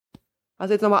Hast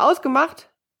du jetzt nochmal ausgemacht?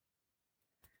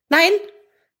 Nein,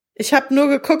 ich habe nur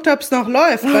geguckt, ob es noch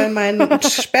läuft, weil mein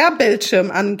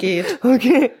Sperrbildschirm angeht.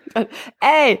 Okay.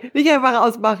 Ey, nicht einfach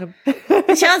ausmachen.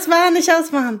 Nicht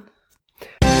ausmachen.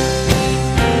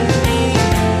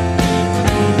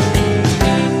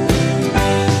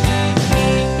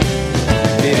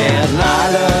 Wir werden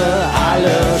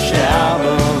alle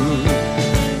sterben.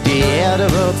 Die Erde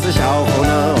wird sich auch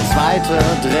ohne uns weiter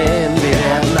drehen. Wir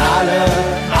werden alle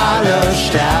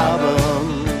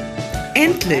sterben.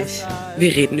 Endlich.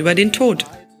 Wir reden über den Tod.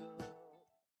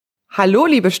 Hallo,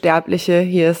 liebe Sterbliche.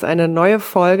 Hier ist eine neue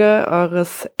Folge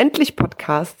eures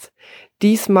Endlich-Podcasts.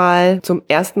 Diesmal zum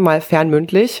ersten Mal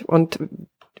fernmündlich. Und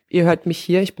ihr hört mich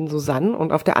hier, ich bin Susanne.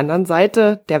 Und auf der anderen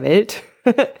Seite der Welt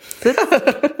sitzt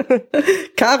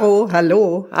Caro,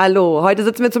 hallo. Hallo, heute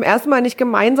sitzen wir zum ersten Mal nicht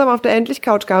gemeinsam auf der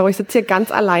Endlich-Couch, Caro. Ich sitze hier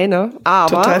ganz alleine,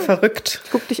 aber total verrückt.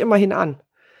 Guck dich immerhin an.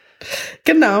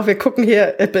 Genau, wir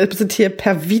sind hier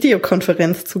per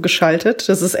Videokonferenz zugeschaltet.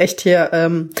 Das ist echt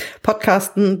hier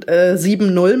Podcasten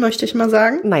 7.0 möchte ich mal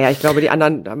sagen. Naja, ich glaube, die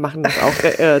anderen machen das auch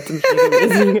ziemlich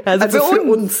regelmäßig. Also für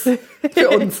uns.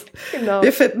 Für uns. Genau.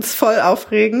 Wir finden es voll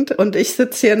aufregend und ich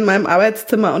sitze hier in meinem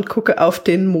Arbeitszimmer und gucke auf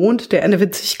den Mond, der eine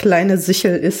winzig kleine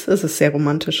Sichel ist. Es ist sehr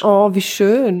romantisch. Oh, wie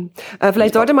schön.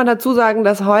 Vielleicht sollte man dazu sagen,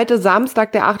 dass heute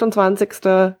Samstag, der 28.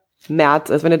 März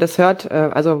ist. Wenn ihr das hört,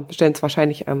 also wir stellen es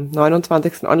wahrscheinlich am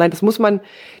 29. online. Das muss man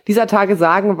dieser Tage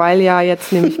sagen, weil ja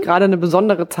jetzt nämlich gerade eine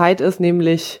besondere Zeit ist,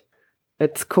 nämlich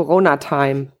it's Corona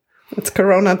Time. It's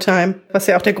Corona Time, was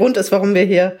ja auch der Grund ist, warum wir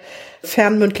hier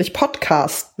fernmündlich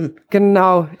podcasten.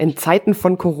 Genau, in Zeiten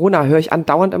von Corona höre ich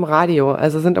andauernd im Radio.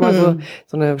 Also es sind immer so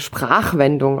eine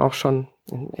Sprachwendung auch schon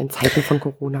in Zeiten von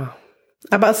Corona.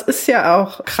 Aber es ist ja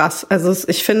auch krass. Also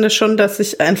ich finde schon, dass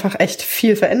sich einfach echt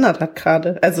viel verändert hat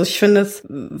gerade. Also ich finde, es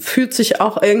fühlt sich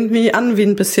auch irgendwie an wie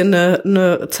ein bisschen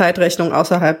eine Zeitrechnung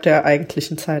außerhalb der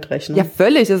eigentlichen Zeitrechnung. Ja,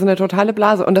 völlig. Das ist eine totale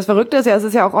Blase. Und das Verrückte ist ja, es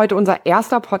ist ja auch heute unser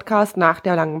erster Podcast nach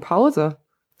der langen Pause.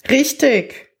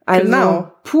 Richtig. Also,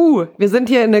 genau. Wir sind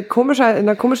hier in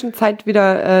einer komischen Zeit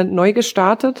wieder neu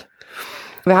gestartet.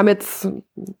 Wir haben jetzt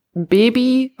ein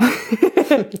Baby.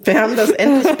 Wir haben das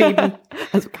endlich Baby.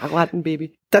 Also Caro hat ein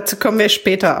Baby. Dazu kommen wir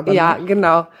später aber. Ja,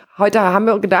 genau. Heute haben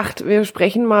wir gedacht, wir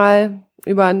sprechen mal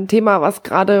über ein Thema, was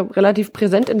gerade relativ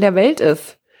präsent in der Welt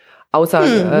ist.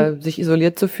 Außer sich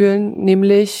isoliert zu fühlen,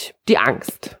 nämlich die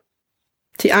Angst.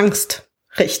 Die Angst.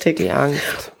 Richtig. Die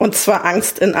Angst. Und zwar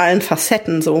Angst in allen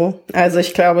Facetten so. Also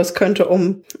ich glaube, es könnte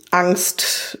um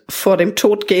Angst vor dem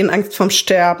Tod gehen, Angst vorm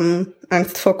Sterben,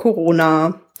 Angst vor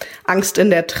Corona, Angst in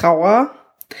der Trauer.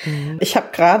 Ich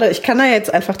kann da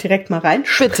jetzt einfach direkt mal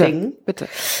reinspringen. Bitte.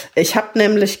 Ich habe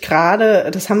nämlich gerade,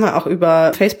 das haben wir auch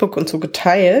über Facebook und so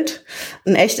geteilt,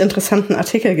 einen echt interessanten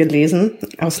Artikel gelesen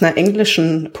aus einer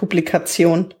englischen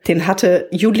Publikation. Den hatte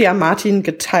Julia Martin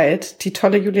geteilt. Die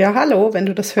tolle Julia, hallo, wenn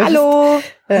du das hörst. Hallo.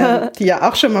 Die ja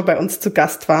auch schon mal bei uns zu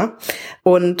Gast war.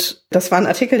 Und das war ein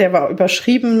Artikel, der war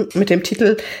überschrieben mit dem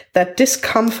Titel That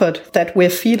discomfort that we're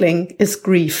feeling is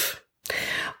grief.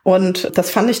 Und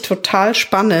das fand ich total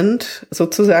spannend,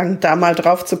 sozusagen da mal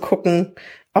drauf zu gucken,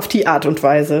 auf die Art und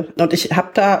Weise. Und ich habe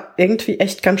da irgendwie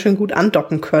echt ganz schön gut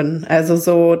andocken können. Also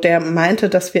so, der meinte,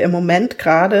 dass wir im Moment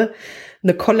gerade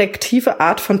eine kollektive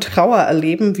Art von Trauer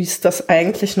erleben, wie es das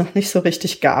eigentlich noch nicht so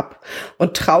richtig gab.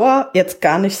 Und Trauer jetzt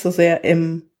gar nicht so sehr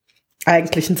im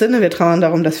eigentlichen Sinne. Wir trauern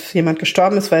darum, dass jemand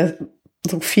gestorben ist, weil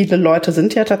so viele Leute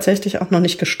sind ja tatsächlich auch noch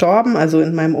nicht gestorben, also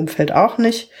in meinem Umfeld auch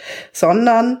nicht,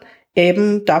 sondern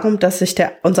eben darum, dass sich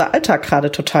unser Alltag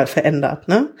gerade total verändert,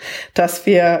 ne? Dass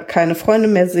wir keine Freunde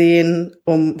mehr sehen,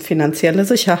 um finanzielle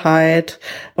Sicherheit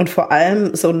und vor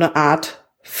allem so eine Art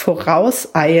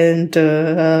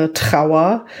vorauseilende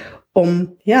Trauer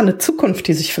um eine Zukunft,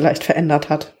 die sich vielleicht verändert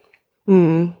hat.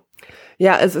 Mhm.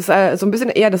 Ja, es ist so ein bisschen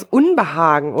eher das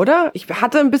Unbehagen, oder? Ich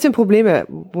hatte ein bisschen Probleme,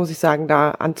 muss ich sagen,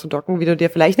 da anzudocken, wie du dir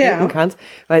vielleicht denken kannst,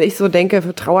 weil ich so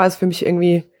denke, Trauer ist für mich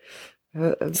irgendwie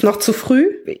ist noch zu früh?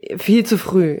 Viel zu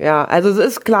früh, ja. Also es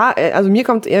ist klar, also mir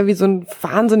kommt es eher wie so ein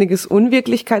wahnsinniges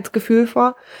Unwirklichkeitsgefühl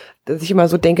vor, dass ich immer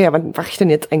so denke, ja, wann wache ich denn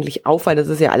jetzt eigentlich auf? Weil das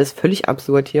ist ja alles völlig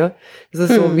absurd hier. Das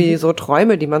ist so wie so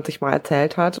Träume, die man sich mal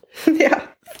erzählt hat. Ja.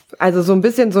 Also so ein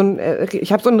bisschen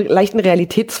ich habe so einen leichten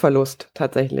Realitätsverlust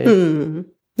tatsächlich.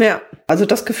 Ja, Also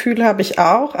das Gefühl habe ich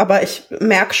auch, aber ich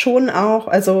merke schon auch,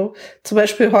 also zum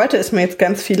Beispiel heute ist mir jetzt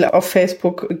ganz viel auf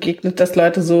Facebook begegnet, dass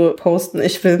Leute so posten,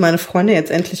 ich will meine Freunde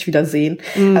jetzt endlich wieder sehen.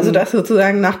 Also dass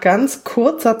sozusagen nach ganz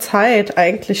kurzer Zeit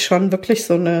eigentlich schon wirklich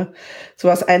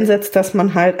sowas einsetzt, dass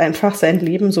man halt einfach sein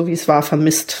Leben, so wie es war,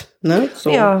 vermisst. Ne? So.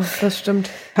 Ja, das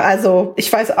stimmt. Also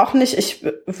ich weiß auch nicht, ich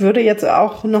würde jetzt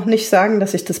auch noch nicht sagen,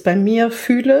 dass ich das bei mir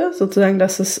fühle, sozusagen,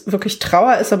 dass es wirklich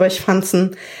Trauer ist, aber ich fand es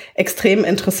einen extrem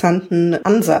interessanten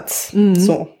Ansatz.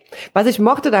 So. Was ich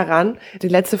mochte daran, die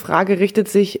letzte Frage richtet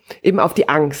sich eben auf die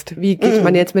Angst. Wie geht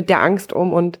man jetzt mit der Angst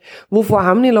um und wovor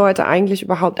haben die Leute eigentlich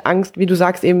überhaupt Angst? Wie du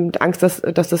sagst, eben Angst, dass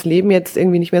das Leben jetzt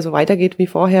irgendwie nicht mehr so weitergeht wie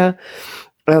vorher.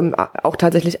 Auch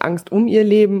tatsächlich Angst um ihr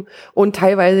Leben und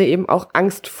teilweise eben auch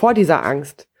Angst vor dieser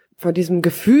Angst, vor diesem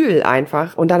Gefühl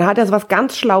einfach. Und dann hat er so was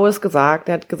ganz Schlaues gesagt.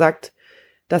 Er hat gesagt,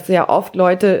 dass ja oft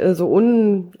Leute so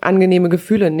unangenehme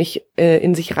Gefühle nicht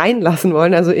in sich reinlassen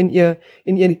wollen, also in ihr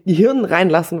Gehirn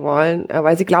reinlassen wollen,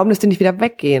 weil sie glauben, dass die nicht wieder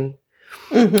weggehen.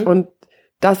 Und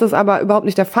dass das aber überhaupt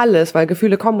nicht der Fall ist, weil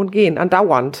Gefühle kommen und gehen,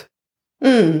 andauernd.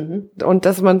 Und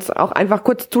dass man es auch einfach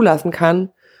kurz zulassen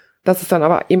kann, dass es dann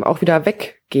aber eben auch wieder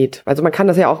weggeht. Also man kann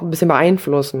das ja auch ein bisschen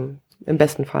beeinflussen, im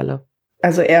besten Falle.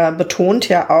 Also er betont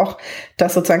ja auch,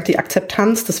 dass sozusagen die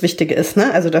Akzeptanz das Wichtige ist,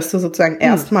 ne? Also dass du sozusagen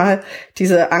erstmal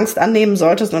diese Angst annehmen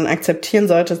solltest und akzeptieren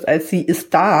solltest, als sie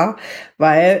ist da,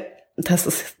 weil das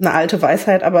ist eine alte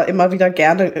Weisheit, aber immer wieder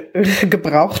gerne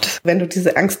gebraucht. Wenn du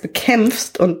diese Angst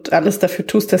bekämpfst und alles dafür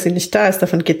tust, dass sie nicht da ist,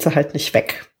 davon geht sie halt nicht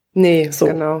weg. Nee, so.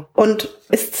 Genau. Und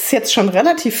ist jetzt schon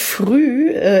relativ früh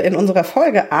in unserer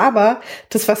Folge, aber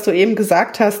das, was du eben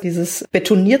gesagt hast, dieses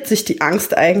betoniert sich die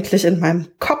Angst eigentlich in meinem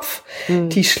Kopf,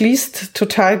 die schließt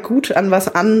total gut an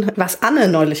was Anne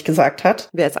neulich gesagt hat.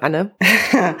 Wer ist Anne?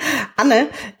 Anne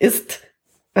ist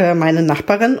meine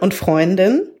Nachbarin und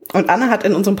Freundin und Anne hat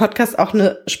in unserem Podcast auch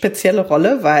eine spezielle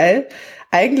Rolle, weil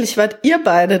eigentlich wart ihr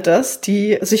beide das,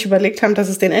 die sich überlegt haben, dass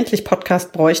es den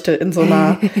Endlich-Podcast bräuchte in so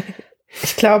einer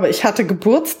ich glaube, ich hatte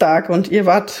Geburtstag und ihr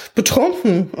wart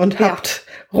betrunken und habt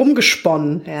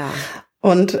rumgesponnen. Ja.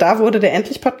 Und da wurde der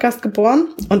Endlich-Podcast geboren.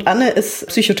 Und Anne ist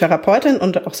Psychotherapeutin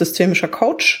und auch systemischer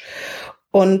Coach.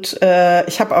 Und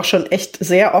ich habe auch schon echt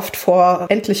sehr oft vor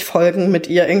Endlich-Folgen mit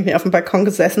ihr irgendwie auf dem Balkon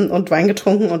gesessen und Wein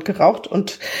getrunken und geraucht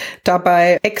und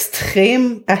dabei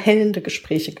extrem erhellende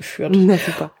Gespräche geführt. Na,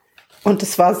 super. Und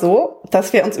es war so,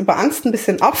 dass wir uns über Angst ein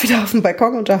bisschen auch wieder auf dem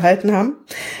Balkon unterhalten haben.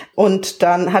 Und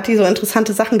dann hat die so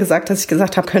interessante Sachen gesagt, dass ich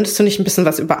gesagt habe, könntest du nicht ein bisschen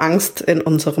was über Angst in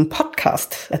unserem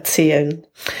Podcast erzählen?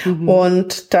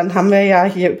 Und dann haben wir ja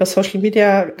hier über Social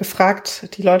Media gefragt,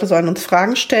 die Leute sollen uns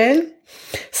Fragen stellen.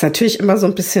 Ist natürlich immer so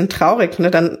ein bisschen traurig, ne?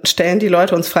 Dann stellen die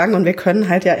Leute uns Fragen und wir können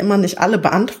halt ja immer nicht alle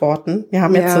beantworten. Wir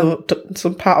haben jetzt so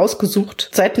ein paar ausgesucht.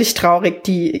 Seid nicht traurig,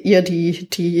 die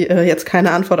jetzt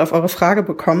keine Antwort auf eure Frage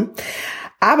bekommen.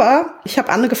 Aber ich habe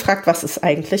Anne gefragt, was ist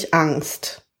eigentlich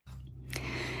Angst?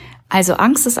 Also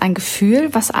Angst ist ein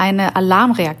Gefühl, was eine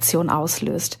Alarmreaktion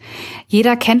auslöst.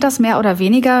 Jeder kennt das mehr oder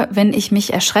weniger. Wenn ich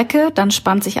mich erschrecke, dann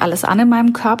spannt sich alles an in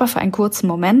meinem Körper für einen kurzen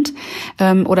Moment.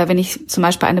 Oder wenn ich zum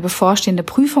Beispiel eine bevorstehende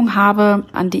Prüfung habe,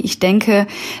 an die ich denke,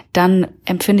 dann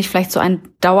empfinde ich vielleicht so ein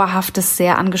dauerhaftes,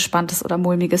 sehr angespanntes oder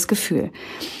mulmiges Gefühl.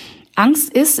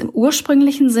 Angst ist im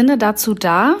ursprünglichen Sinne dazu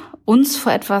da, uns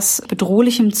vor etwas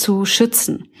Bedrohlichem zu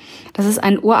schützen. Das ist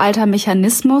ein uralter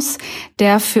Mechanismus,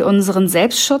 der für unseren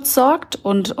Selbstschutz sorgt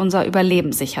und unser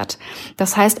Überleben sichert.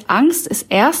 Das heißt, Angst ist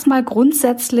erstmal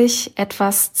grundsätzlich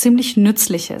etwas ziemlich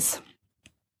Nützliches.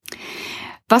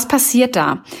 Was passiert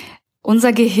da?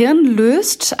 Unser Gehirn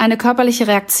löst eine körperliche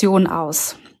Reaktion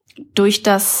aus durch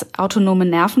das autonome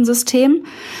Nervensystem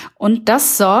und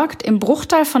das sorgt im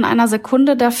Bruchteil von einer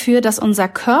Sekunde dafür, dass unser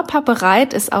Körper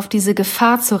bereit ist, auf diese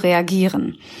Gefahr zu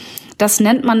reagieren. Das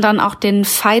nennt man dann auch den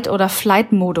Fight- oder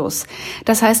Flight-Modus.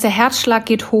 Das heißt, der Herzschlag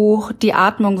geht hoch, die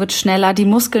Atmung wird schneller, die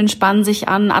Muskeln spannen sich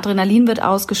an, Adrenalin wird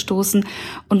ausgestoßen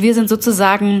und wir sind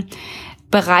sozusagen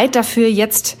bereit dafür,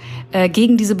 jetzt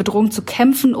gegen diese Bedrohung zu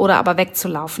kämpfen oder aber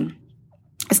wegzulaufen.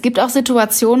 Es gibt auch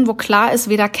Situationen, wo klar ist,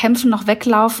 weder kämpfen noch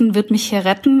weglaufen wird mich hier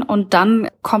retten und dann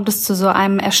kommt es zu so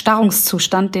einem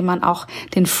Erstarrungszustand, den man auch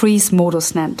den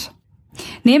Freeze-Modus nennt.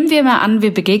 Nehmen wir mal an,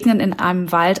 wir begegnen in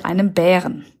einem Wald einem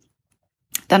Bären.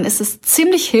 Dann ist es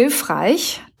ziemlich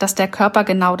hilfreich, dass der Körper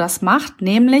genau das macht,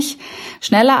 nämlich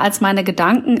schneller als meine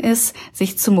Gedanken ist,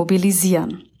 sich zu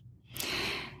mobilisieren.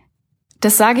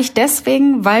 Das sage ich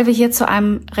deswegen, weil wir hier zu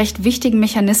einem recht wichtigen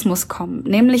Mechanismus kommen,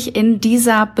 nämlich in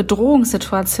dieser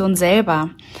Bedrohungssituation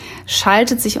selber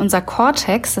schaltet sich unser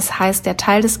Kortex, das heißt der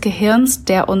Teil des Gehirns,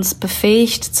 der uns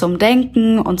befähigt zum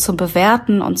Denken und zum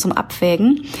Bewerten und zum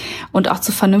Abwägen und auch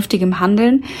zu vernünftigem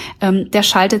Handeln, der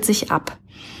schaltet sich ab.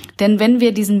 Denn wenn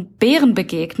wir diesen Bären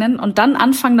begegnen und dann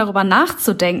anfangen, darüber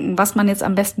nachzudenken, was man jetzt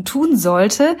am besten tun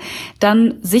sollte,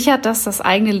 dann sichert das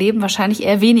eigene Leben wahrscheinlich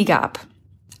eher weniger ab.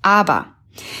 Aber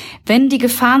wenn die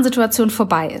Gefahrensituation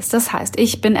vorbei ist, das heißt,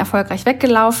 ich bin erfolgreich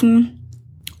weggelaufen,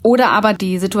 oder aber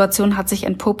die Situation hat sich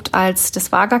entpuppt als,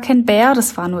 das war gar kein Bär,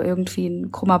 das war nur irgendwie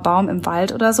ein krummer Baum im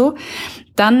Wald oder so,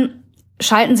 dann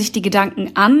schalten sich die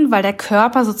Gedanken an, weil der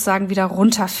Körper sozusagen wieder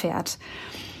runterfährt.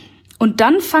 Und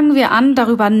dann fangen wir an,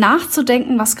 darüber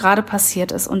nachzudenken, was gerade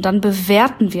passiert ist. Und dann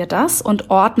bewerten wir das und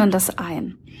ordnen das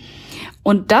ein.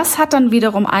 Und das hat dann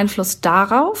wiederum Einfluss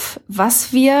darauf,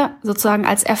 was wir sozusagen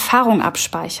als Erfahrung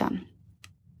abspeichern.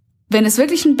 Wenn es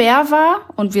wirklich ein Bär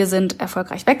war und wir sind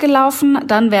erfolgreich weggelaufen,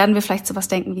 dann werden wir vielleicht sowas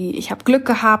denken wie, ich habe Glück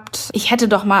gehabt, ich hätte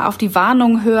doch mal auf die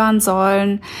Warnung hören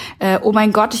sollen, oh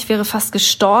mein Gott, ich wäre fast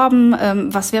gestorben,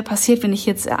 was wäre passiert, wenn ich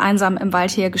jetzt einsam im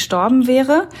Wald hier gestorben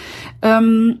wäre?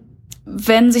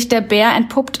 Wenn sich der Bär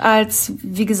entpuppt als,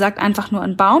 wie gesagt, einfach nur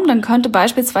ein Baum, dann könnte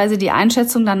beispielsweise die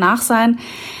Einschätzung danach sein,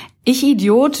 ich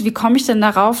Idiot, wie komme ich denn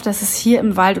darauf, dass es hier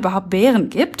im Wald überhaupt Bären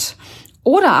gibt?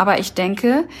 Oder aber ich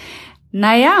denke,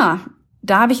 naja,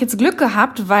 da habe ich jetzt Glück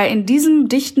gehabt, weil in diesem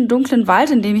dichten, dunklen Wald,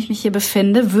 in dem ich mich hier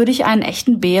befinde, würde ich einen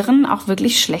echten Bären auch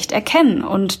wirklich schlecht erkennen.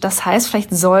 Und das heißt,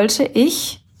 vielleicht sollte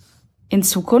ich in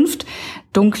Zukunft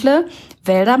dunkle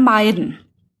Wälder meiden.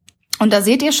 Und da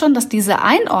seht ihr schon, dass diese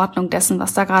Einordnung dessen,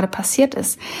 was da gerade passiert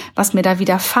ist, was mir da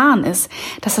widerfahren ist,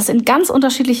 dass das in ganz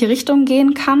unterschiedliche Richtungen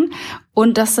gehen kann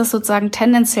und dass das sozusagen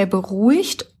tendenziell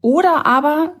beruhigt oder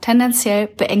aber tendenziell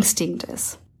beängstigend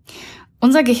ist.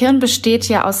 Unser Gehirn besteht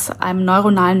ja aus einem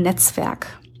neuronalen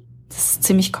Netzwerk. Das ist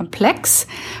ziemlich komplex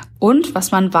und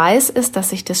was man weiß, ist, dass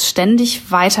sich das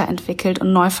ständig weiterentwickelt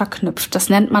und neu verknüpft. Das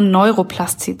nennt man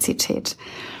Neuroplastizität.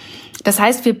 Das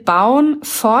heißt, wir bauen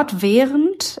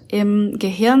fortwährend im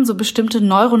Gehirn so bestimmte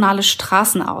neuronale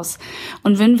Straßen aus.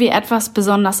 Und wenn wir etwas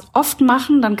besonders oft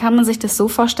machen, dann kann man sich das so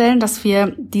vorstellen, dass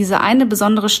wir diese eine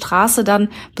besondere Straße dann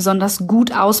besonders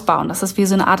gut ausbauen, dass das wie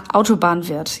so eine Art Autobahn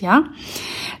wird, ja?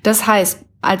 Das heißt,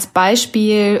 als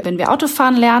Beispiel, wenn wir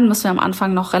Autofahren lernen, müssen wir am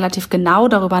Anfang noch relativ genau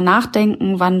darüber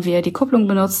nachdenken, wann wir die Kupplung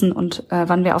benutzen und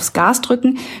wann wir aufs Gas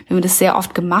drücken. Wenn wir das sehr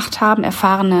oft gemacht haben,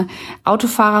 erfahrene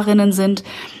Autofahrerinnen sind,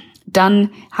 dann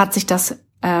hat sich das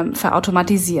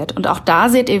verautomatisiert. Und auch da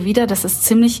seht ihr wieder, das ist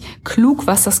ziemlich klug,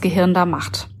 was das Gehirn da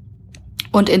macht.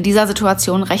 Und in dieser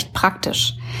Situation recht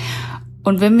praktisch.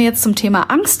 Und wenn wir jetzt zum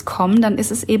Thema Angst kommen, dann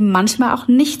ist es eben manchmal auch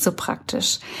nicht so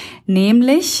praktisch.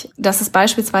 Nämlich, dass es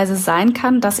beispielsweise sein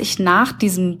kann, dass ich nach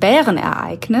diesem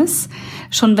Bärenereignis,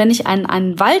 schon wenn ich an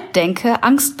einen Wald denke,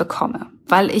 Angst bekomme.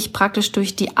 Weil ich praktisch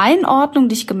durch die Einordnung,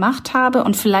 die ich gemacht habe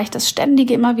und vielleicht das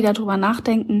ständige immer wieder drüber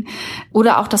nachdenken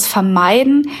oder auch das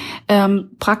Vermeiden,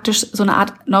 praktisch so eine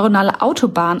Art neuronale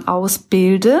Autobahn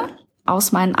ausbilde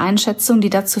aus meinen Einschätzungen, die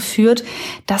dazu führt,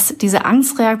 dass diese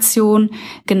Angstreaktion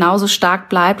genauso stark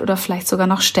bleibt oder vielleicht sogar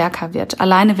noch stärker wird,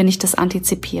 alleine wenn ich das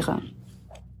antizipiere.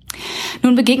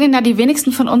 Nun begegnen ja die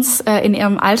wenigsten von uns in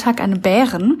ihrem Alltag einem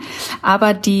Bären,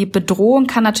 aber die Bedrohung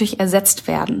kann natürlich ersetzt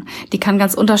werden. Die kann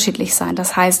ganz unterschiedlich sein.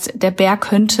 Das heißt, der Bär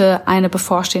könnte eine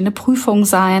bevorstehende Prüfung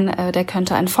sein, der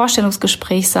könnte ein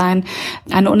Vorstellungsgespräch sein,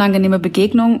 eine unangenehme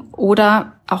Begegnung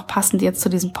oder, auch passend jetzt zu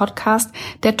diesem Podcast,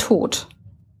 der Tod.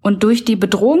 Und durch die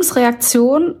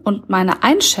Bedrohungsreaktion und meine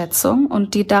Einschätzung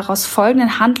und die daraus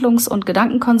folgenden Handlungs- und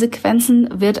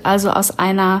Gedankenkonsequenzen wird also aus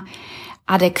einer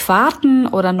adäquaten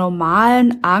oder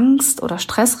normalen Angst- oder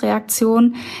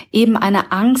Stressreaktion eben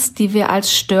eine Angst, die wir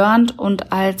als störend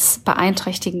und als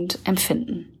beeinträchtigend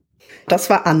empfinden. Das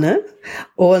war Anne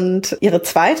und ihre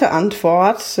zweite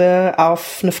Antwort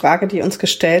auf eine Frage, die uns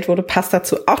gestellt wurde, passt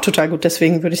dazu auch total gut.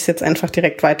 Deswegen würde ich es jetzt einfach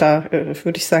direkt weiter,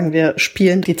 würde ich sagen, wir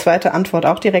spielen die zweite Antwort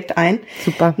auch direkt ein.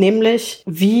 Super. Nämlich,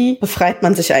 wie befreit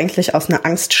man sich eigentlich aus einer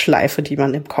Angstschleife, die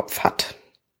man im Kopf hat?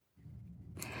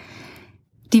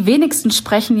 Die wenigsten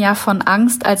sprechen ja von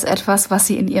Angst als etwas, was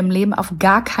sie in ihrem Leben auf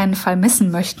gar keinen Fall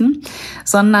missen möchten,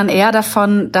 sondern eher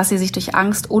davon, dass sie sich durch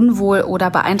Angst unwohl oder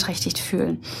beeinträchtigt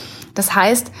fühlen. Das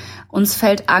heißt, uns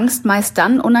fällt Angst meist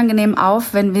dann unangenehm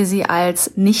auf, wenn wir sie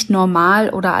als nicht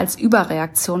normal oder als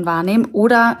Überreaktion wahrnehmen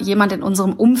oder jemand in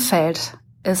unserem Umfeld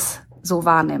es so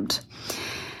wahrnimmt.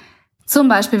 Zum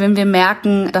Beispiel, wenn wir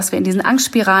merken, dass wir in diesen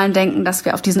Angstspiralen denken, dass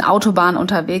wir auf diesen Autobahnen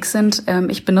unterwegs sind.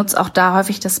 Ich benutze auch da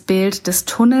häufig das Bild des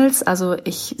Tunnels. Also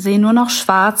ich sehe nur noch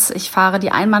schwarz, ich fahre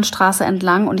die Einbahnstraße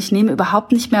entlang und ich nehme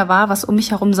überhaupt nicht mehr wahr, was um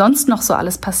mich herum sonst noch so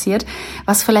alles passiert,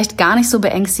 was vielleicht gar nicht so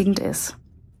beängstigend ist.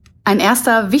 Ein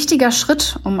erster wichtiger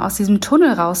Schritt, um aus diesem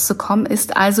Tunnel rauszukommen,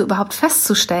 ist also überhaupt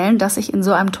festzustellen, dass ich in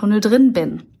so einem Tunnel drin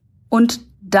bin. Und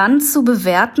dann zu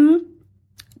bewerten,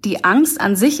 die Angst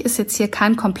an sich ist jetzt hier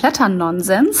kein kompletter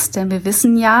Nonsens, denn wir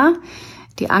wissen ja,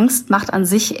 die Angst macht an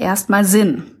sich erstmal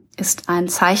Sinn, ist ein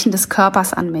Zeichen des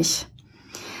Körpers an mich.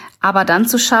 Aber dann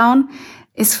zu schauen,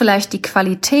 ist vielleicht die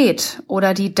Qualität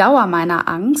oder die Dauer meiner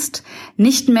Angst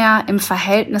nicht mehr im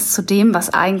Verhältnis zu dem,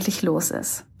 was eigentlich los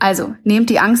ist. Also nehmt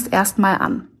die Angst erstmal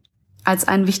an, als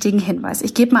einen wichtigen Hinweis.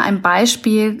 Ich gebe mal ein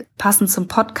Beispiel, passend zum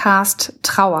Podcast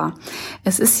Trauer.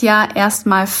 Es ist ja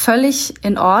erstmal völlig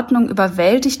in Ordnung,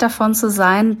 überwältigt davon zu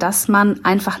sein, dass man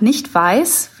einfach nicht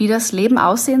weiß, wie das Leben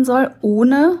aussehen soll,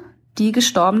 ohne die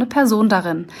gestorbene Person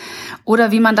darin.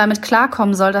 Oder wie man damit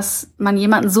klarkommen soll, dass man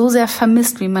jemanden so sehr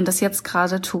vermisst, wie man das jetzt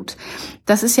gerade tut.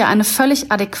 Das ist ja eine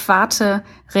völlig adäquate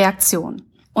Reaktion.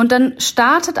 Und dann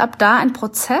startet ab da ein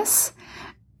Prozess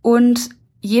und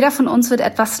jeder von uns wird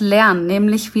etwas lernen,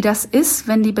 nämlich wie das ist,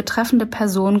 wenn die betreffende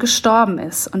Person gestorben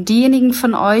ist. Und diejenigen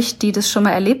von euch, die das schon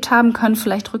mal erlebt haben, können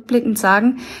vielleicht rückblickend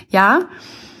sagen, ja,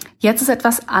 jetzt ist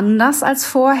etwas anders als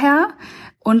vorher.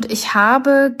 Und ich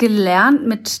habe gelernt,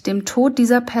 mit dem Tod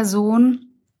dieser Person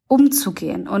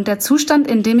umzugehen. Und der Zustand,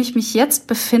 in dem ich mich jetzt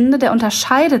befinde, der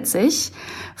unterscheidet sich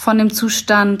von dem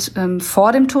Zustand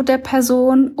vor dem Tod der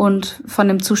Person und von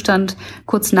dem Zustand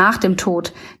kurz nach dem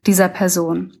Tod dieser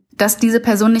Person. Dass diese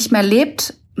Person nicht mehr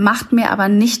lebt, macht mir aber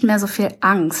nicht mehr so viel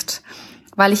Angst.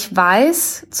 Weil ich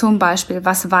weiß zum Beispiel,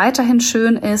 was weiterhin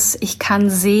schön ist. Ich kann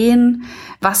sehen,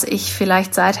 was ich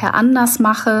vielleicht seither anders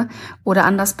mache oder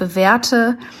anders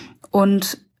bewerte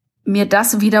und mir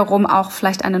das wiederum auch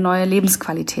vielleicht eine neue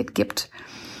Lebensqualität gibt.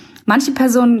 Manchen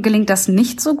Personen gelingt das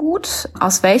nicht so gut,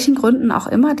 aus welchen Gründen auch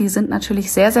immer. Die sind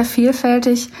natürlich sehr, sehr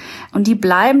vielfältig und die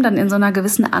bleiben dann in so einer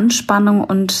gewissen Anspannung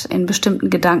und in bestimmten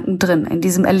Gedanken drin, in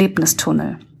diesem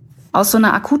Erlebnistunnel. Aus so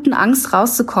einer akuten Angst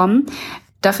rauszukommen,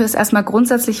 dafür ist erstmal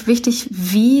grundsätzlich wichtig,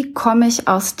 wie komme ich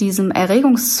aus diesem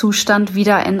Erregungszustand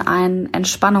wieder in einen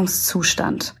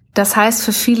Entspannungszustand. Das heißt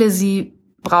für viele, sie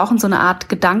brauchen so eine Art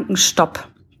Gedankenstopp.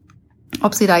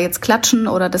 Ob sie da jetzt klatschen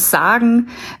oder das sagen,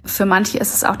 für manche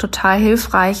ist es auch total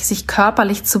hilfreich, sich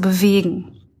körperlich zu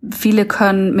bewegen. Viele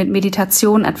können mit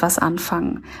Meditation etwas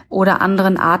anfangen oder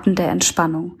anderen Arten der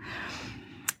Entspannung.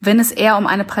 Wenn es eher um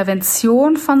eine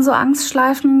Prävention von so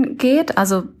Angstschleifen geht,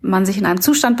 also man sich in einem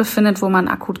Zustand befindet, wo man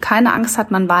akut keine Angst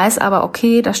hat, man weiß aber,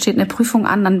 okay, da steht eine Prüfung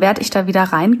an, dann werde ich da wieder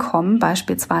reinkommen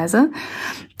beispielsweise,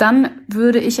 dann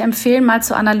würde ich empfehlen, mal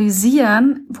zu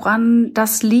analysieren, woran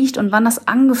das liegt und wann das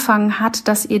angefangen hat,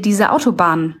 dass ihr diese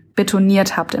Autobahn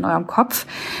betoniert habt in eurem Kopf,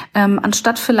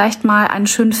 anstatt vielleicht mal einen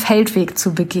schönen Feldweg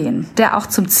zu begehen, der auch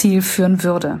zum Ziel führen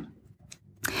würde.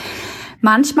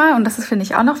 Manchmal, und das ist, finde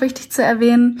ich, auch noch wichtig zu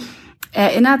erwähnen,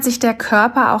 erinnert sich der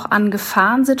Körper auch an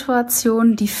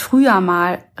Gefahrensituationen, die früher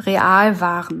mal real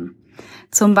waren.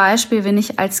 Zum Beispiel, wenn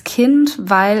ich als Kind,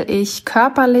 weil ich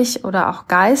körperlich oder auch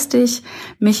geistig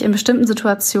mich in bestimmten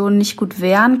Situationen nicht gut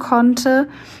wehren konnte,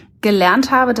 gelernt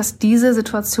habe, dass diese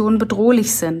Situationen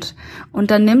bedrohlich sind.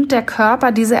 Und dann nimmt der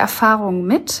Körper diese Erfahrungen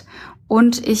mit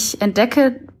und ich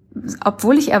entdecke,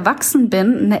 obwohl ich erwachsen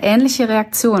bin, eine ähnliche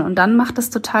Reaktion. Und dann macht es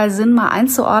total Sinn, mal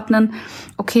einzuordnen,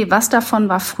 okay, was davon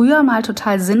war früher mal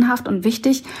total sinnhaft und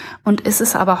wichtig und ist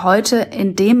es aber heute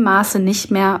in dem Maße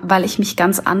nicht mehr, weil ich mich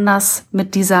ganz anders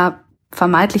mit dieser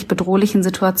vermeintlich bedrohlichen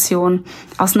Situation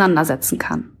auseinandersetzen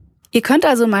kann. Ihr könnt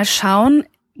also mal schauen,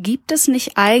 gibt es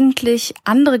nicht eigentlich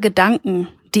andere Gedanken,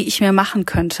 die ich mir machen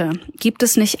könnte? Gibt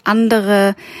es nicht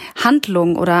andere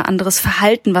Handlungen oder anderes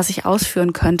Verhalten, was ich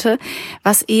ausführen könnte,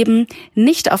 was eben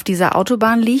nicht auf dieser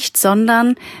Autobahn liegt,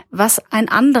 sondern was ein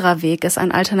anderer Weg ist,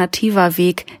 ein alternativer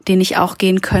Weg, den ich auch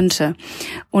gehen könnte?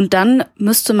 Und dann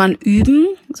müsste man üben,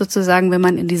 sozusagen, wenn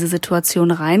man in diese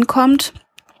Situation reinkommt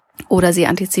oder sie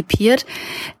antizipiert,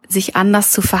 sich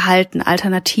anders zu verhalten,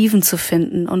 Alternativen zu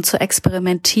finden und zu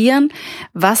experimentieren,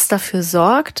 was dafür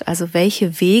sorgt, also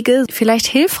welche Wege vielleicht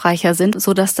hilfreicher sind,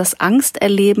 sodass das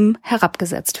Angsterleben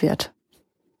herabgesetzt wird.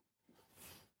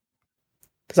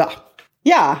 So.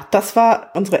 Ja, das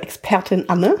war unsere Expertin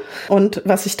Anne. Und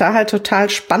was ich da halt total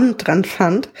spannend dran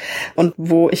fand und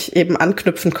wo ich eben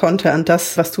anknüpfen konnte an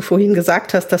das, was du vorhin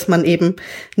gesagt hast, dass man eben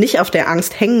nicht auf der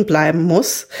Angst hängen bleiben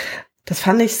muss. Das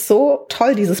fand ich so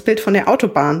toll, dieses Bild von der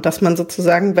Autobahn, dass man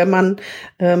sozusagen, wenn man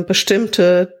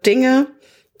bestimmte Dinge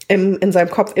in seinem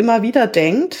Kopf immer wieder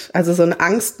denkt, also so eine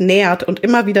Angst nährt und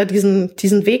immer wieder diesen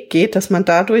Weg geht, dass man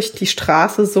dadurch die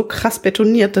Straße so krass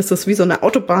betoniert, dass es wie so eine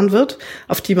Autobahn wird,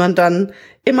 auf die man dann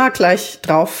immer gleich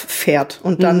drauf fährt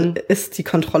und dann ist die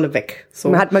Kontrolle weg. So.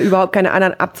 Man hat mal überhaupt keine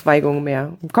anderen Abzweigungen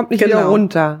mehr. Man kommt nicht wieder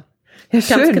runter. Ja,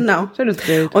 schön. Ganz genau. Schönes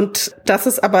Bild. Und dass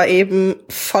es aber eben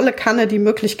volle Kanne die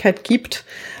Möglichkeit gibt,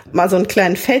 mal so einen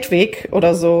kleinen Feldweg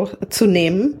oder so zu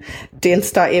nehmen, den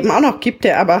es da eben auch noch gibt,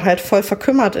 der aber halt voll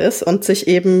verkümmert ist und sich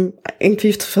eben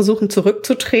irgendwie zu versuchen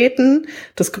zurückzutreten,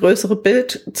 das größere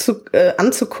Bild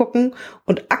anzugucken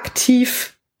und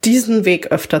aktiv diesen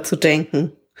Weg öfter zu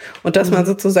denken. Und dass man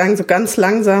sozusagen so ganz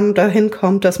langsam dahin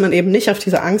kommt, dass man eben nicht auf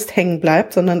dieser Angst hängen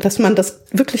bleibt, sondern dass man das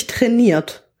wirklich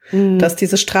trainiert, dass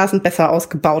diese Straßen besser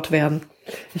ausgebaut werden.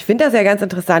 Ich finde das ja ganz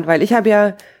interessant, weil ich habe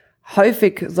ja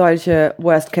häufig solche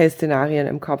Worst-Case-Szenarien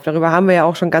im Kopf. Darüber haben wir ja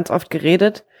auch schon ganz oft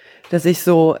geredet, dass ich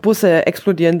so Busse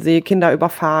explodieren sehe, Kinder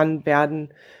überfahren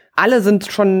werden. Alle sind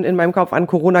schon in meinem Kopf an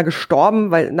Corona gestorben,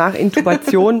 weil nach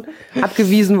Intubation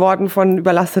abgewiesen worden von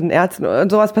überlasteten Ärzten. Und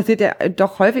sowas passiert ja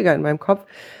doch häufiger in meinem Kopf.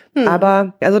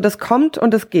 Aber also das kommt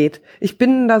und das geht. Ich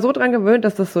bin da so dran gewöhnt,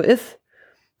 dass das so ist,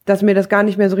 dass mir das gar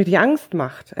nicht mehr so richtig Angst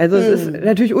macht. Also es ist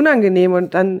natürlich unangenehm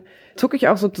und dann zucke ich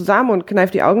auch so zusammen und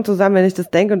kneife die Augen zusammen, wenn ich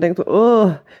das denke und denke so,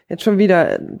 oh, jetzt schon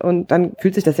wieder. Und dann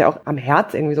fühlt sich das ja auch am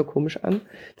Herz irgendwie so komisch an.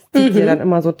 Das zieht mir dann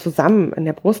immer so zusammen in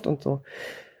der Brust und so.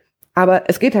 Aber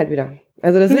es geht halt wieder.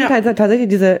 Also das sind halt tatsächlich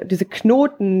diese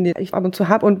Knoten, die ich ab und zu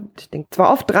habe und ich denke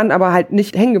zwar oft dran, aber halt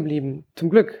nicht hängen geblieben. Zum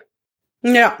Glück.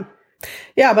 Ja.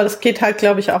 Ja, aber das geht halt,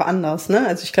 glaube ich, auch anders, ne?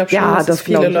 Also ich glaube schon, dass es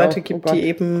viele Leute gibt, die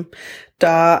eben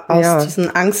da aus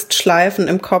diesen Angstschleifen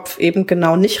im Kopf eben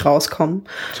genau nicht rauskommen.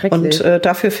 Und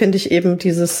dafür finde ich eben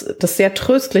das sehr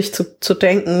tröstlich zu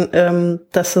denken,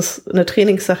 dass es eine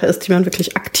Trainingssache ist, die man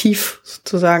wirklich aktiv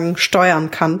sozusagen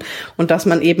steuern kann und dass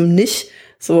man eben nicht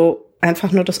so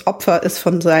einfach nur das Opfer ist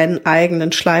von seinen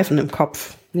eigenen Schleifen im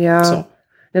Kopf. Ja. So.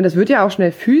 Ja, das wird ja auch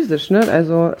schnell physisch, ne?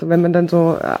 Also wenn man dann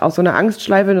so aus so einer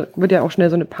Angstschleife wird ja auch schnell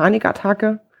so eine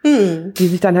Panikattacke, die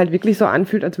sich dann halt wirklich so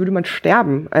anfühlt, als würde man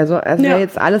sterben. Also es wäre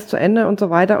jetzt alles zu Ende und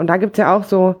so weiter. Und da gibt's ja auch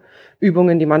so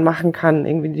Übungen, die man machen kann,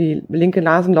 irgendwie die linke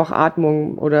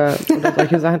Nasenlochatmung oder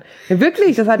solche Sachen. Ja,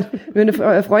 wirklich, das hat mir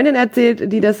eine Freundin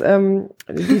erzählt, die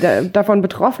davon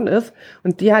betroffen ist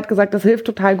und die hat gesagt, das hilft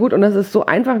total gut und das ist so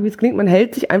einfach, wie es klingt, man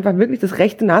hält sich einfach wirklich das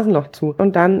rechte Nasenloch zu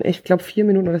und dann, ich glaube 4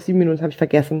 Minuten oder 7 Minuten, das habe ich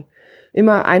vergessen,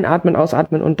 immer einatmen,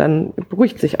 ausatmen und dann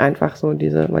beruhigt sich einfach so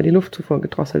weil die Luftzufuhr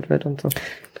gedrosselt wird und so.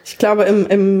 Ich glaube,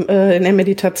 in der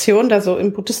Meditation, da so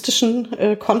im buddhistischen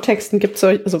Kontexten gibt es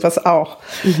sowas auch.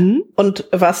 Und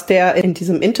was der in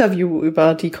diesem Interview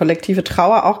über die kollektive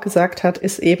Trauer auch gesagt hat,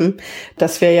 ist eben,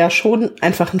 dass wir ja schon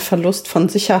einfach einen Verlust von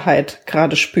Sicherheit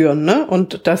gerade spüren, ne?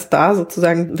 Und dass da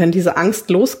sozusagen, wenn diese Angst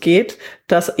losgeht,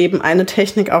 dass eben eine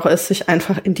Technik auch ist, sich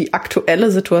einfach in die aktuelle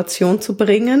Situation zu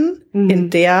bringen, in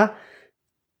der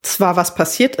zwar was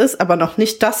passiert ist, aber noch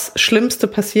nicht das Schlimmste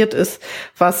passiert ist,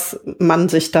 was man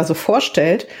sich da so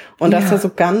vorstellt. Und dass da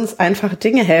so ganz einfache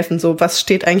Dinge helfen. So, was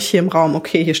steht eigentlich hier im Raum?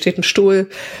 Okay, hier steht ein Stuhl,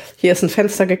 hier ist ein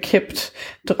Fenster gekippt,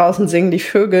 draußen singen die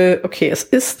Vögel. Okay, es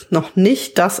ist noch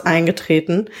nicht das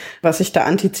eingetreten, was ich da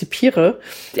antizipiere.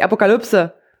 Die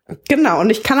Apokalypse. Genau, und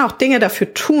ich kann auch Dinge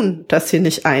dafür tun, dass sie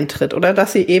nicht eintritt oder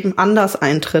dass sie eben anders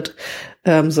eintritt.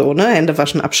 So, ne, Hände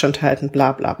waschen, Abstand halten,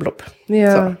 bla bla blub.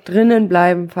 Ja, so. Drinnen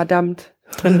bleiben, verdammt.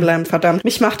 Drinnen bleiben, verdammt.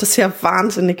 Mich macht es ja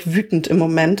wahnsinnig wütend im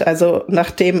Moment. Also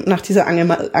nach dieser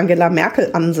Angela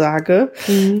Merkel-Ansage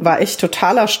war ich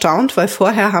total erstaunt, weil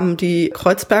vorher haben die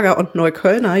Kreuzberger und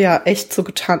Neuköllner ja echt so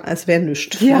getan, als wäre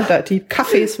nichts. Ja. Die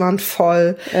Cafés waren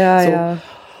voll. Ja, so. ja.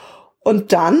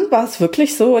 Und dann war es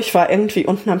wirklich so, ich war irgendwie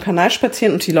unten am Kanal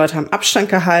spazieren und die Leute haben Abstand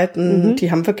gehalten, die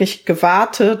haben wirklich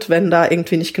gewartet, wenn da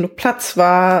irgendwie nicht genug Platz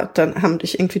war, dann haben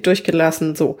dich irgendwie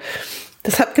durchgelassen, so.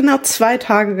 Das hat genau 2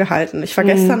 Tage gehalten. Ich war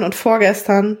gestern und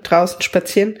vorgestern draußen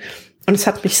spazieren und es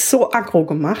hat mich so aggro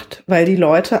gemacht, weil die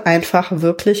Leute einfach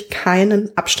wirklich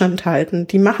keinen Abstand halten.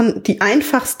 Die machen die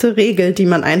einfachste Regel, die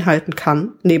man einhalten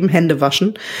kann, neben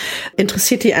Händewaschen,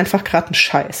 interessiert die einfach gerade einen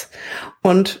Scheiß.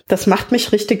 Und das macht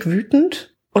mich richtig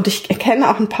wütend. Und ich kenne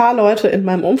auch ein paar Leute in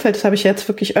meinem Umfeld, das habe ich jetzt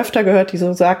wirklich öfter gehört, die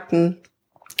so sagten,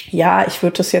 ja, ich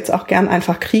würde das jetzt auch gern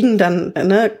einfach kriegen, dann,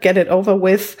 ne, get it over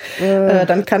with,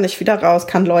 dann kann ich wieder raus,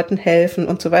 kann Leuten helfen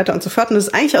und so weiter und so fort. Und das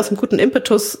ist eigentlich aus einem guten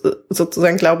Impetus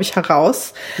sozusagen, glaube ich,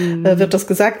 heraus, wird das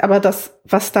gesagt. Aber das,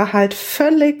 was da halt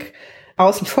völlig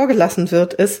außen vor gelassen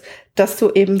wird, ist, dass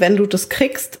du eben, wenn du das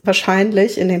kriegst,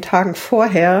 wahrscheinlich in den Tagen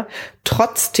vorher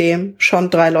trotzdem schon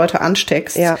 3 Leute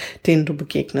ansteckst, denen du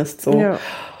begegnest, so. Ja.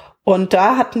 Und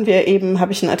da habe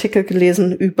ich einen Artikel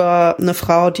gelesen über eine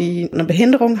Frau, die eine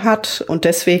Behinderung hat und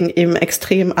deswegen eben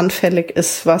extrem anfällig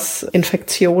ist, was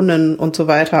Infektionen und so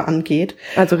weiter angeht.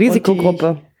 Also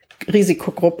Risikogruppe.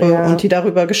 Und die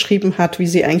darüber geschrieben hat, wie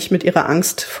sie eigentlich mit ihrer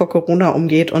Angst vor Corona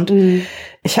umgeht. Und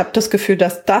ich habe das Gefühl,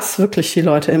 dass das wirklich die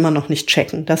Leute immer noch nicht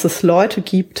checken, dass es Leute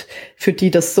gibt, für die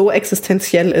das so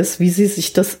existenziell ist, wie sie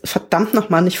sich das verdammt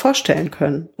nochmal nicht vorstellen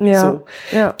können. Ja,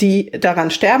 ja. Die daran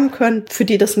sterben können, für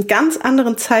die das einen ganz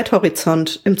anderen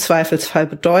Zeithorizont im Zweifelsfall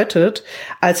bedeutet,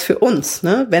 als für uns.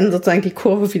 Ne? Wenn sozusagen die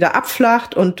Kurve wieder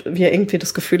abflacht und wir irgendwie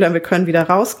das Gefühl haben, wir können wieder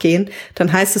rausgehen,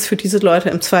 dann heißt es für diese Leute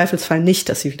im Zweifelsfall nicht,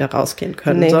 dass sie wieder rausgehen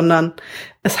können, sondern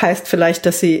es heißt vielleicht,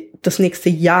 dass sie das nächste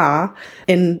Jahr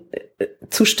in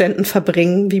Zuständen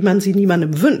verbringen, wie man sie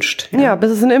niemandem wünscht. Ja, bis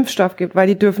es einen Impfstoff gibt, weil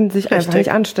die dürfen sich einfach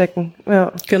nicht anstecken.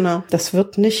 Ja. Genau. Das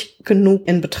wird nicht genug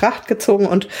in Betracht gezogen.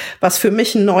 Und was für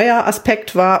mich ein neuer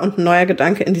Aspekt war und ein neuer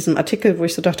Gedanke in diesem Artikel, wo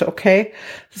ich so dachte, okay,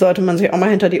 sollte man sich auch mal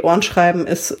hinter die Ohren schreiben,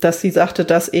 ist, dass sie sagte,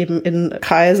 dass eben in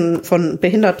Kreisen von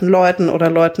behinderten Leuten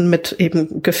oder Leuten mit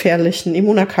eben gefährlichen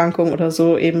Immunerkrankungen oder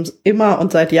so eben immer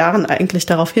und seit Jahren eigentlich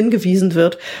darauf hingewiesen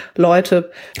wird, Leute,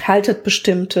 haltet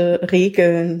bestimmte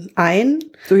Regeln ein,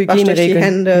 so wascht euch die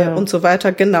Hände ja. und so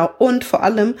weiter, genau. Und vor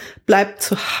allem bleibt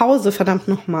zu Hause, verdammt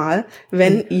nochmal,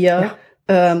 wenn ihr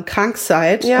krank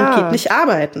seid und geht nicht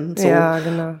arbeiten. So. Ja,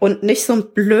 genau. Und nicht so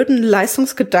einen blöden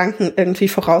Leistungsgedanken irgendwie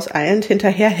vorauseilend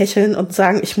hinterherhecheln und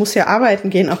sagen, ich muss ja arbeiten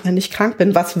gehen, auch wenn ich krank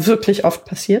bin, was wirklich oft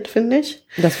passiert, finde ich.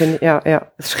 Das finde ich, ja,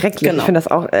 das ist schrecklich. Genau. Ich finde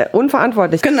das auch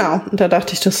unverantwortlich. Genau. Und da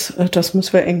dachte ich, das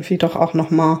müssen wir irgendwie doch auch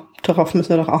darauf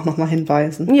müssen wir doch auch nochmal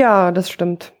hinweisen. Ja, das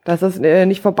stimmt. Dass es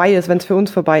nicht vorbei ist, wenn es für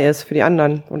uns vorbei ist, für die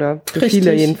anderen oder für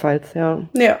viele jedenfalls, ja.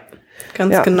 Ja,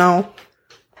 ganz genau.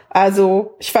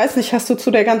 Also, ich weiß nicht, hast du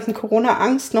zu der ganzen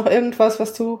Corona-Angst noch irgendwas,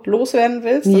 was du loswerden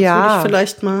willst? Sonst würde ich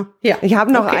vielleicht mal. Ja. Ich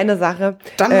habe noch eine Sache,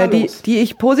 die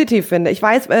ich positiv finde. Ich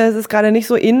weiß, es ist gerade nicht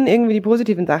so irgendwie die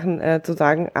positiven Sachen zu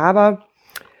sagen, aber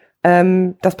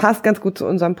das passt ganz gut zu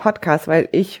unserem Podcast, weil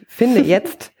ich finde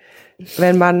jetzt,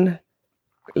 wenn man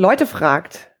Leute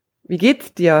fragt, wie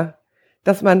geht's dir?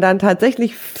 Dass man dann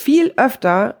tatsächlich viel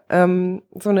öfter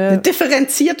so eine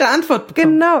differenzierte Antwort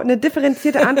bekommt. Genau, eine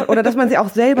differenzierte Antwort oder dass man sie auch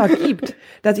selber gibt.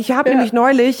 Ich habe nämlich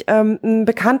neulich einen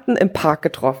Bekannten im Park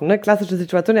getroffen, ne? Klassische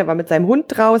Situation, er war mit seinem Hund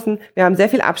draußen, wir haben sehr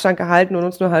viel Abstand gehalten und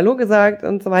uns nur Hallo gesagt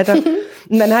und so weiter.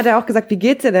 Und dann hat er auch gesagt, wie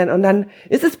geht's dir denn? Und dann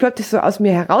ist es plötzlich so aus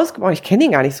mir herausgekommen, ich kenne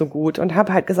ihn gar nicht so gut und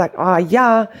habe halt gesagt,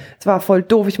 ja, es war voll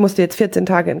doof, ich musste jetzt 14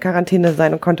 Tage in Quarantäne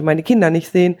sein und konnte meine Kinder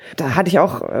nicht sehen. Da hatte ich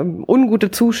auch ungute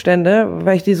Zustände,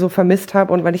 weil ich die so vermisst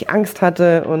habe und weil ich Angst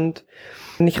hatte und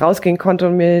nicht rausgehen konnte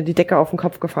und mir die Decke auf den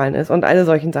Kopf gefallen ist und alle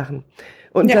solchen Sachen.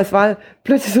 Und das war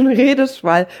plötzlich so eine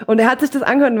Redeschwall. Und er hat sich das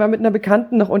angehört und war mit einer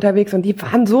Bekannten noch unterwegs und die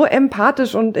waren so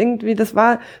empathisch und irgendwie, das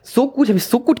war so gut, ich habe mich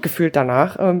so gut gefühlt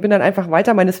danach. Bin dann einfach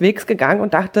weiter meines Wegs gegangen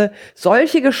und dachte,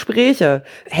 solche Gespräche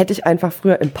hätte ich einfach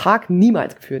früher im Park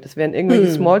niemals geführt. Das wären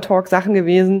irgendwelche Smalltalk-Sachen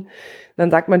gewesen.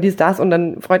 Dann sagt man dies, das und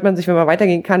dann freut man sich, wenn man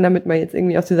weitergehen kann, damit man jetzt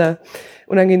irgendwie aus dieser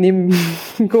unangenehmen,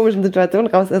 komischen Situation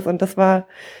raus ist. Und das war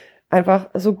einfach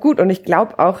so gut. Und ich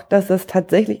glaube auch, dass das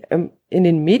tatsächlich in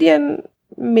den Medien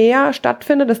mehr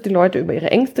stattfindet, dass die Leute über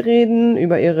ihre Ängste reden,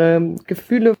 über ihre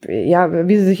Gefühle, ja,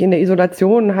 wie sie sich in der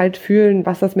Isolation halt fühlen,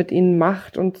 was das mit ihnen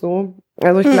macht und so.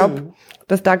 Also ich glaube,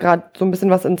 dass da gerade so ein bisschen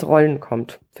was ins Rollen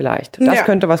kommt, vielleicht. Das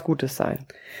könnte was Gutes sein.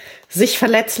 Sich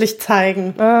verletzlich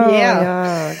zeigen.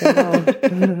 Ja, genau.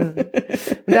 Und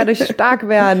dadurch stark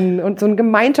werden und so ein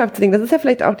Gemeinschaftsding. Das ist ja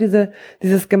vielleicht auch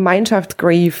dieses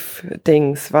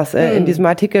Gemeinschaftsgrief-Dings, was in diesem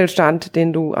Artikel stand,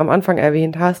 den du am Anfang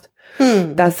erwähnt hast.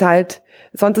 Das halt,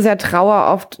 sonst ist ja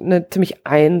Trauer oft eine ziemlich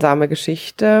einsame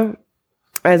Geschichte.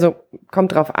 Also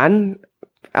kommt drauf an.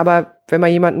 Aber wenn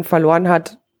man jemanden verloren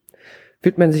hat,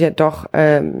 fühlt man sich ja doch,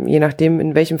 je nachdem,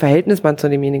 in welchem Verhältnis man zu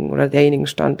demjenigen oder derjenigen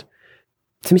stand,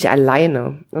 ziemlich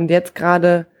alleine. Und jetzt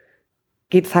gerade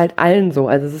geht's halt allen so.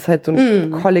 Also es ist halt so ein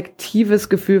kollektives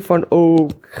Gefühl von, oh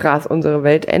krass, unsere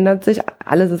Welt ändert sich,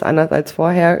 alles ist anders als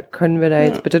vorher, können wir da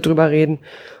jetzt bitte drüber reden?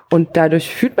 Und dadurch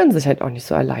fühlt man sich halt auch nicht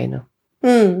so alleine.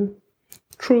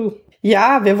 True.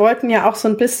 Ja, wir wollten ja auch so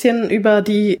ein bisschen über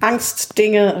die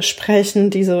Angstdinge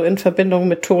sprechen, die so in Verbindung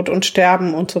mit Tod und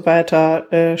Sterben und so weiter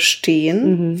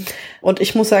stehen. Und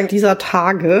ich muss sagen, dieser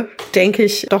Tage denke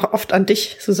ich doch oft an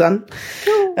dich, Susanne.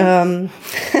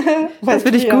 Das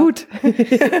finde ich gut.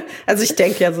 Also ich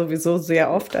denke ja sowieso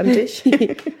sehr oft an dich.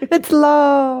 It's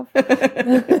love.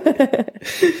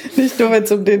 Nicht nur, wenn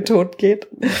es um den Tod geht.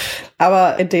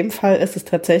 Aber in dem Fall ist es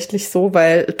tatsächlich so,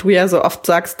 weil du ja so oft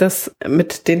sagst, dass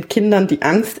mit den Kindern die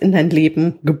Angst in dein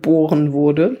Leben geboren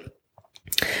wurde.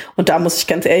 Und da muss ich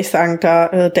ganz ehrlich sagen,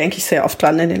 da denke ich sehr oft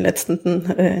dran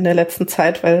in der letzten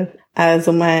Zeit, weil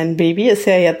also mein Baby ist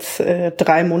ja jetzt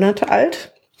 3 Monate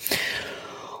alt.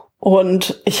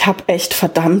 Und ich habe echt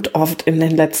verdammt oft in den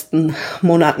letzten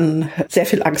Monaten sehr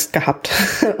viel Angst gehabt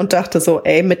und dachte so,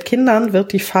 mit Kindern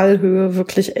wird die Fallhöhe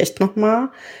wirklich echt nochmal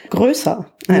größer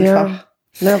einfach.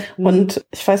 Ja. Und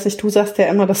ich weiß nicht, du sagst ja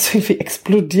immer, dass du irgendwie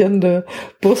explodierende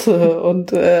Busse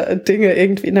und Dinge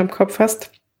irgendwie in deinem Kopf hast.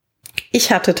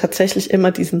 Ich hatte tatsächlich immer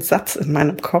diesen Satz in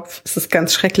meinem Kopf, es ist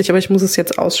ganz schrecklich, aber ich muss es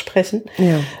jetzt aussprechen,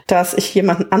 dass ich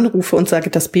jemanden anrufe und sage,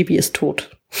 das Baby ist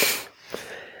tot.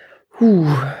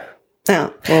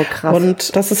 Ja, oh, krass.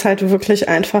 Und das ist halt wirklich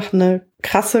einfach eine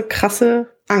krasse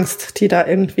Angst, die da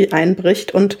irgendwie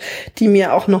einbricht und die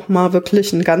mir auch nochmal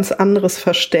wirklich ein ganz anderes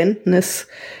Verständnis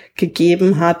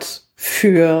gegeben hat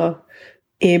für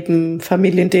eben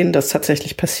Familien, denen das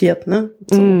tatsächlich passiert, ne?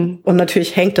 So. Und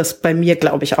natürlich hängt das bei mir,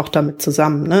 glaube ich, auch damit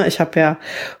zusammen, ne? Ich habe ja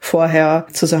vorher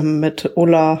zusammen mit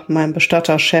Ulla, meinem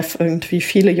Bestatterchef, irgendwie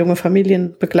viele junge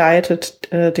Familien begleitet,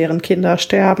 deren Kinder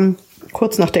sterben,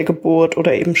 kurz nach der Geburt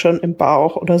oder eben schon im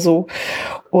Bauch oder so.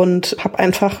 Und habe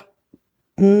einfach,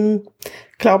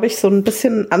 glaube ich, so ein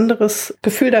bisschen ein anderes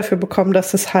Gefühl dafür bekommen,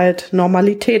 dass es halt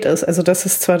Normalität ist. Also dass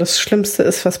es zwar das Schlimmste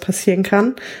ist, was passieren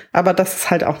kann, aber dass es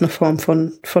halt auch eine Form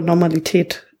von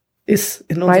Normalität ist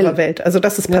in unserer Welt. Also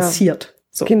dass es passiert.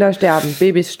 So. Kinder sterben,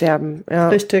 Babys sterben. Ja.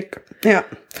 Richtig, ja.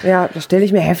 Ja, das stelle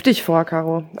ich mir heftig vor,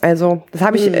 Caro. Also das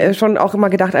habe ich schon auch immer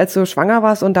gedacht, als du schwanger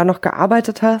warst und da noch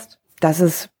gearbeitet hast, dass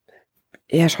es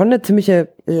ja schon eine ziemliche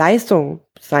Leistung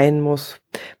sein muss.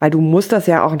 Weil du musst das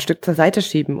ja auch ein Stück zur Seite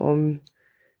schieben,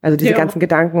 also diese ganzen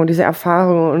Gedanken und diese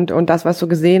Erfahrungen und das, was du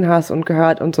gesehen hast und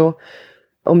gehört und so,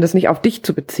 um das nicht auf dich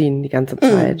zu beziehen die ganze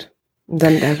Zeit. Und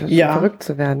dann verrückt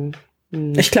zu werden.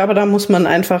 Ich glaube, da muss man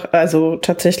einfach also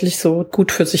tatsächlich so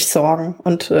gut für sich sorgen.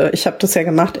 Und ich habe das ja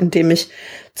gemacht, indem ich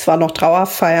zwar noch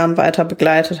Trauerfeiern weiter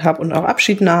begleitet habe und auch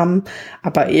Abschied nahm,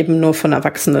 aber eben nur von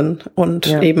Erwachsenen und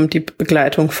eben die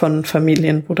Begleitung von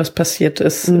Familien, wo das passiert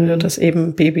ist, dass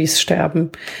eben Babys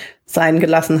sterben, sein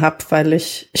gelassen habe, weil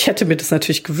ich hätte mir das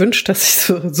natürlich gewünscht, dass ich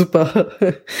so super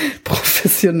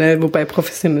professionell, wobei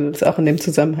professionell ist auch in dem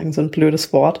Zusammenhang so ein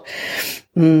blödes Wort,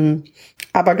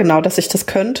 aber genau, dass ich das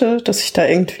könnte, dass ich da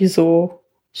irgendwie so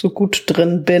gut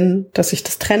drin bin, dass ich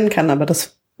das trennen kann, aber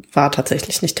das war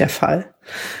tatsächlich nicht der Fall.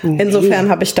 Nee. Insofern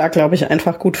habe ich da, glaube ich,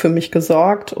 einfach gut für mich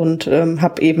gesorgt und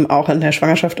habe eben auch in der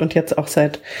Schwangerschaft und jetzt auch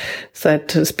seit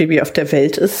das Baby auf der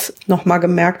Welt ist, nochmal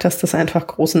gemerkt, dass das einfach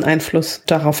großen Einfluss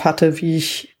darauf hatte, wie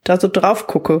ich da so drauf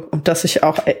gucke und dass ich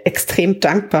auch extrem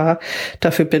dankbar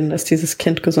dafür bin, dass dieses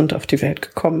Kind gesund auf die Welt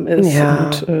gekommen ist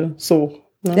und so.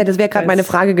 Ne? Ja, das wäre gerade meine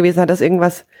Frage gewesen, hat das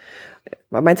irgendwas,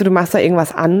 meinst du machst da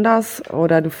irgendwas anders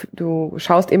oder du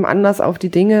schaust eben anders auf die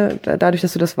Dinge, dadurch,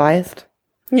 dass du das weißt?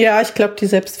 Ja, ich glaube, die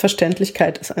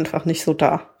Selbstverständlichkeit ist einfach nicht so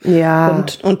da. Ja.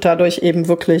 Und dadurch eben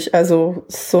wirklich, also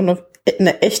so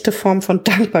eine echte Form von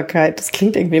Dankbarkeit. Das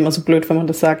klingt irgendwie immer so blöd, wenn man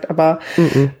das sagt, aber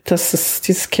dass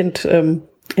dieses Kind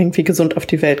irgendwie gesund auf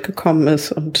die Welt gekommen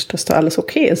ist und dass da alles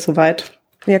okay ist soweit.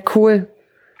 Ja, cool.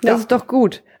 Das ist doch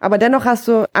gut. Aber dennoch hast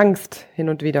du Angst hin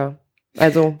und wieder.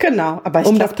 Also genau, aber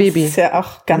ich glaube, das ist ja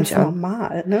auch ganz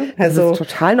normal. Ne? Also das ist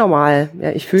total normal. Ja,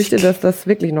 ich fürchte, dass das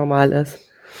wirklich normal ist.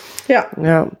 Ja.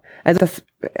 Also das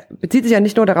bezieht sich ja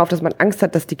nicht nur darauf, dass man Angst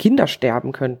hat, dass die Kinder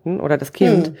sterben könnten oder das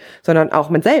Kind, sondern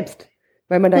auch man selbst.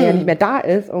 Weil man da ja nicht mehr da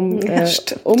ist, um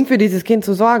für dieses Kind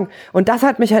zu sorgen. Und das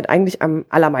hat mich halt eigentlich am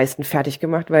allermeisten fertig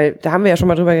gemacht, weil da haben wir ja schon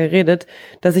mal drüber geredet,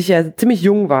 dass ich ja ziemlich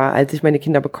jung war, als ich meine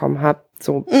Kinder bekommen habe.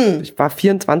 So, ich war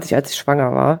 24, als ich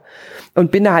schwanger war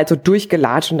und bin da halt so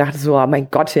durchgelatscht und dachte so, oh mein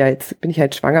Gott, ja, jetzt bin ich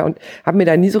halt schwanger und habe mir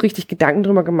da nie so richtig Gedanken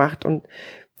drüber gemacht und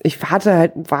ich war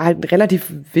halt ein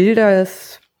relativ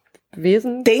wildes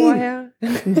Wesen vorher.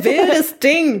 Ein wildes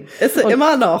Ding ist sie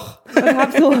immer noch.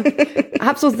 Und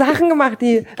hab so Sachen gemacht,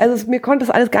 mir konnte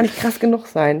das alles gar nicht krass genug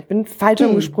sein. Ich bin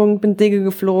Fallschirm gesprungen, bin Dinge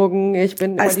geflogen,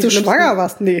 als du schwanger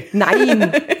warst, nee.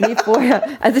 Nein, vorher.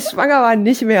 Als ich schwanger war,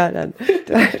 nicht mehr dann.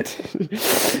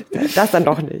 Das dann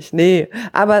doch nicht, nee.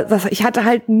 Aber ich hatte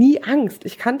halt nie Angst,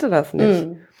 ich kannte das nicht.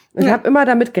 Ich habe immer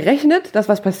damit gerechnet, dass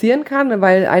was passieren kann,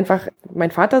 weil einfach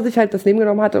mein Vater sich halt das Leben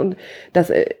genommen hatte und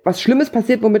dass was Schlimmes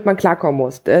passiert, womit man klarkommen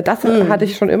muss. Das hatte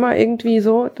ich schon immer irgendwie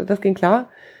so, das ging klar.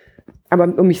 Aber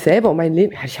um mich selber, um mein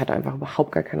Leben, ich hatte einfach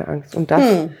überhaupt gar keine Angst. Und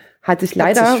das hat sich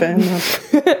leider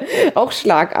auch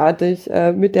schlagartig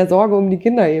mit der Sorge um die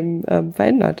Kinder eben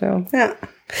verändert. Ja.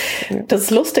 Das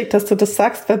ist lustig, dass du das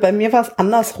sagst, weil bei mir war es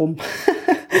andersrum.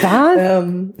 Was?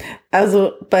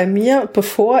 Also bei mir,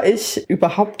 bevor ich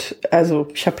überhaupt, also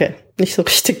ich habe ja nicht so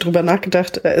richtig drüber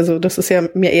nachgedacht, also das ist ja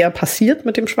mir eher passiert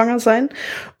mit dem Schwangersein.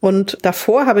 Und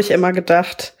davor habe ich immer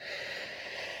gedacht,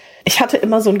 ich hatte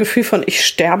immer so ein Gefühl von, ich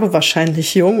sterbe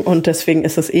wahrscheinlich jung und deswegen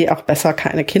ist es auch besser,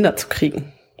 keine Kinder zu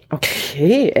kriegen.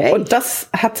 Okay, echt? Und das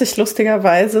hat sich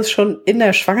lustigerweise schon in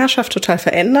der Schwangerschaft total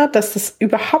verändert, dass das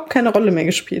überhaupt keine Rolle mehr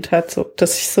gespielt hat. So,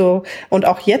 dass ich so, und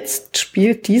auch jetzt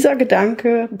spielt dieser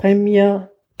Gedanke bei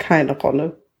mir keine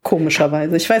Rolle.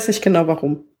 Komischerweise. Ich weiß nicht genau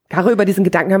warum. Caro, über diesen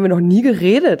Gedanken haben wir noch nie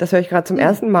geredet. Das höre ich gerade zum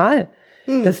ersten Mal.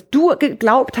 Dass du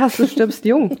geglaubt hast, du stirbst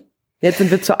jung. Jetzt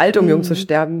sind wir zu alt, um jung zu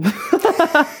sterben.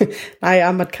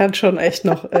 Naja, man kann schon echt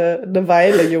noch eine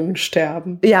Weile jung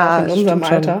sterben. Ja, in unserem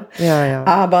Alter. Ja.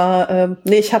 Aber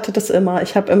nee, ich hatte das immer.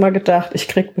 Ich habe immer gedacht, ich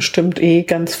krieg bestimmt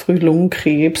ganz früh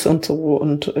Lungenkrebs und so.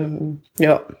 Und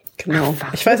ja, genau.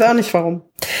 Ich weiß auch nicht warum.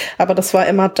 Aber das war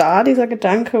immer da, dieser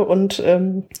Gedanke. Und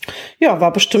ja,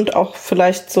 war bestimmt auch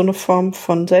vielleicht so eine Form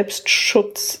von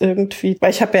Selbstschutz irgendwie.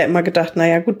 Weil ich habe ja immer gedacht,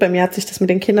 naja gut, bei mir hat sich das mit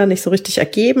den Kindern nicht so richtig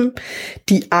ergeben.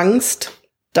 Die Angst,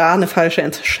 da eine falsche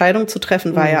Entscheidung zu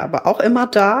treffen, war ja aber auch immer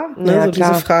da. Ne? Ja, so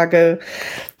klar. diese Frage,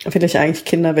 will ich eigentlich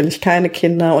Kinder, will ich keine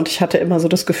Kinder? Und ich hatte immer so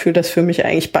das Gefühl, dass für mich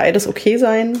eigentlich beides okay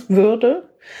sein würde.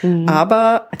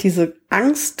 Aber diese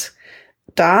Angst,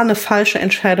 da eine falsche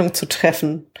Entscheidung zu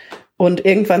treffen und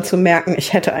irgendwann zu merken,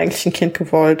 ich hätte eigentlich ein Kind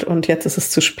gewollt und jetzt ist es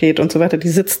zu spät und so weiter,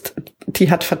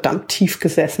 die hat verdammt tief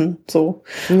gesessen, so.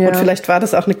 Ja. Und vielleicht war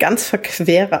das auch eine ganz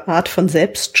verquere Art von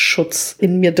Selbstschutz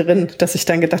in mir drin, dass ich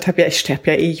dann gedacht habe, ja, ich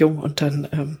sterbe ja eh jung und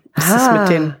dann ist es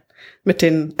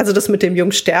also das mit dem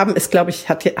jungen Sterben ist, glaube ich,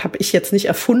 habe ich jetzt nicht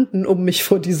erfunden, um mich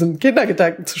vor diesem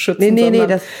Kindergedanken zu schützen,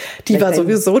 sondern die war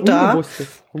sowieso da.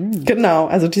 Genau,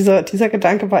 also dieser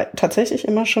Gedanke war tatsächlich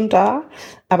immer schon da,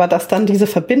 aber dass dann diese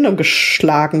Verbindung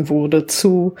geschlagen wurde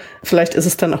zu, vielleicht ist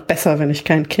es dann auch besser, wenn ich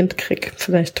kein Kind krieg.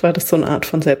 Vielleicht war das so eine Art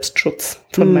von Selbstschutz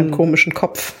von meinem komischen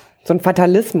Kopf. So ein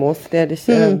Fatalismus, der dich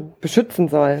beschützen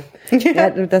soll. Ja,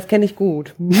 das kenne ich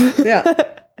gut. Ja.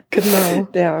 Genau.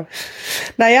 Ja.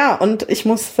 Naja, und ich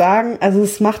muss sagen, also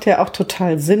es macht ja auch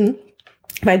total Sinn,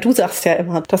 weil du sagst ja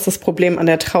immer, dass das Problem an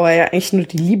der Trauer ja eigentlich nur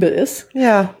die Liebe ist.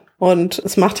 Ja. Und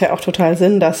es macht ja auch total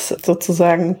Sinn, dass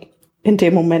sozusagen in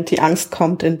dem Moment die Angst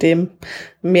kommt, in dem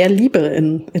mehr Liebe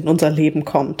in unser Leben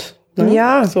kommt. Ne?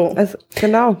 Ja, so. Also,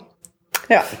 genau.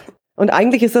 Ja. Und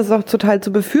eigentlich ist das auch total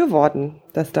zu befürworten,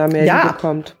 dass da mehr Liebe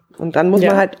kommt. Und dann muss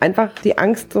man halt einfach die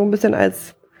Angst so ein bisschen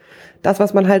als das,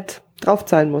 was man halt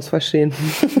draufzahlen muss, verstehen.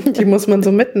 Die muss man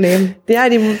so mitnehmen. Ja,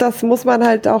 das muss man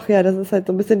halt auch, das ist halt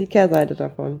so ein bisschen die Kehrseite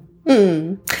davon.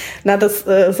 Na, das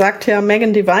sagt ja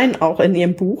Megan Devine auch in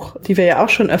ihrem Buch, die wir ja auch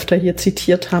schon öfter hier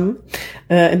zitiert haben.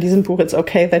 In diesem Buch It's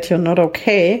Okay That You're Not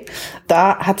Okay.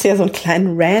 Da hat sie ja so einen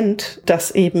kleinen Rant,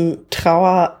 dass eben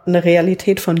Trauer eine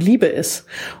Realität von Liebe ist.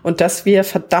 Und dass wir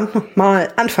verdammt nochmal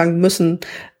anfangen müssen,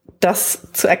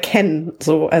 das zu erkennen.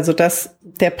 So, also dass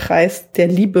der Preis der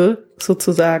Liebe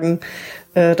sozusagen,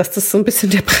 dass das so ein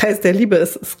bisschen der Preis der Liebe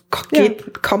ist. Es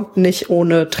kommt nicht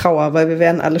ohne Trauer, weil wir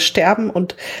werden alle sterben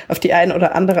und auf die eine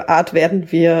oder andere Art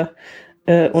werden wir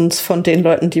uns von den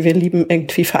Leuten, die wir lieben,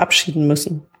 irgendwie verabschieden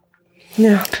müssen.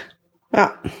 Ja.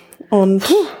 Ja. Und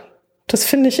das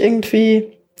finde ich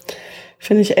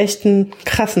echt einen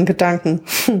krassen Gedanken.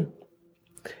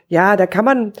 Ja, da kann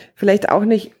man vielleicht auch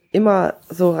nicht immer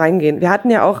so reingehen. Wir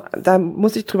hatten ja auch, da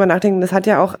muss ich drüber nachdenken, das hat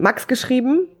ja auch Max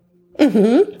geschrieben.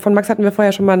 Von Max hatten wir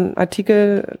vorher schon mal einen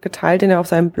Artikel geteilt, den er auf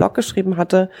seinem Blog geschrieben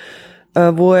hatte,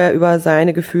 wo er über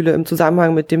seine Gefühle im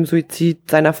Zusammenhang mit dem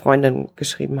Suizid seiner Freundin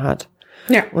geschrieben hat.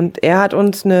 Ja. Und er hat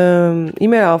uns eine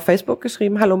E-Mail auf Facebook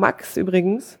geschrieben. Hallo Max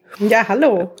übrigens. Ja,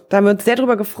 hallo. Da haben wir uns sehr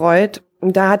drüber gefreut.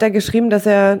 Und da hat er geschrieben, dass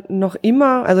er noch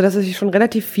immer, also dass er sich schon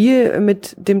relativ viel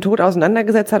mit dem Tod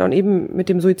auseinandergesetzt hat und eben mit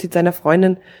dem Suizid seiner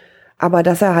Freundin, aber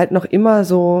dass er halt noch immer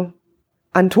so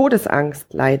an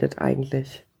Todesangst leidet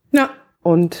eigentlich. Ja.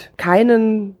 Und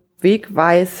keinen Weg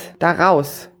weiß da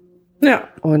raus. Ja.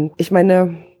 Und ich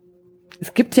meine,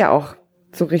 es gibt ja auch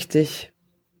so richtig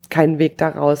keinen Weg da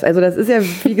raus. Also das ist ja,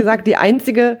 wie gesagt, die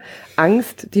einzige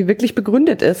Angst, die wirklich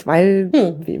begründet ist, weil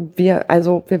wir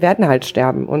werden halt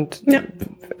sterben und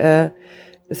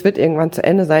es wird irgendwann zu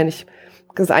Ende sein. Ich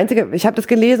habe das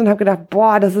gelesen und habe gedacht,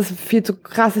 boah, das ist viel zu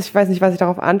krass, ich weiß nicht, was ich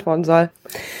darauf antworten soll.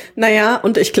 Naja,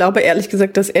 und ich glaube ehrlich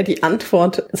gesagt, dass er die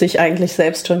Antwort sich eigentlich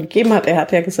selbst schon gegeben hat. Er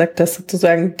hat ja gesagt, dass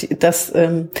sozusagen, dass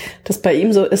bei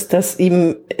ihm so ist, dass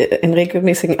ihm in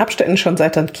regelmäßigen Abständen schon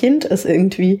seit er ein Kind ist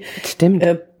irgendwie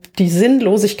die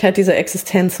Sinnlosigkeit dieser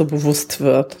Existenz so bewusst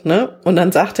wird, ne? Und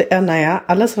dann sagte er, naja,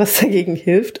 alles, was dagegen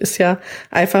hilft, ist ja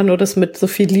einfach nur das mit so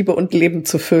viel Liebe und Leben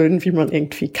zu füllen, wie man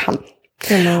irgendwie kann.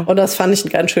 Genau. Und das fand ich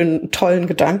einen ganz schön tollen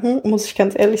Gedanken, muss ich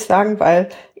ganz ehrlich sagen, weil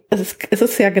es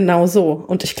ist ja genau so.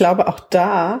 Und ich glaube, auch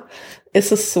da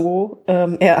ist es so,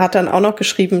 er hat dann auch noch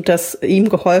geschrieben, dass ihm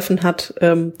geholfen hat,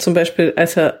 zum Beispiel,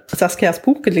 als er Saskias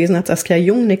Buch gelesen hat, Saskia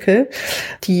Jungnickel,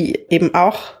 die eben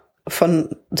auch von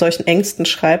solchen Ängsten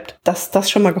schreibt, dass das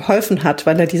schon mal geholfen hat,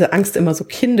 weil er diese Angst immer so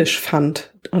kindisch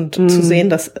fand. Und zu sehen,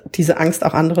 dass diese Angst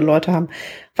auch andere Leute haben,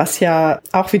 was ja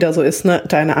auch wieder so ist, ne,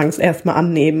 deine Angst erstmal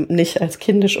annehmen, nicht als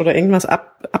kindisch oder irgendwas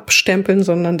abstempeln,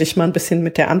 sondern dich mal ein bisschen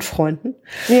mit der anfreunden.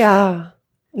 Ja.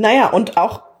 Naja, und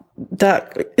auch da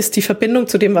ist die Verbindung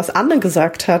zu dem, was Anne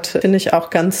gesagt hat, finde ich auch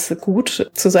ganz gut,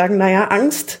 zu sagen, naja,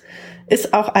 Angst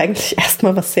ist auch eigentlich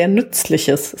erstmal was sehr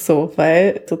Nützliches, so,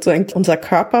 weil sozusagen unser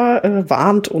Körper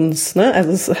warnt uns, ne?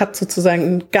 Also es hat sozusagen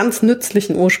einen ganz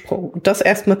nützlichen Ursprung. Und das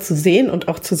erstmal zu sehen und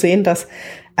auch zu sehen, dass,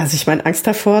 also ich meine, Angst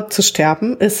davor zu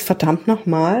sterben ist verdammt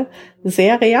nochmal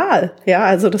sehr real. Ja,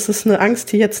 also das ist eine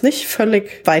Angst, die jetzt nicht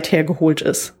völlig weit hergeholt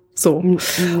ist. So.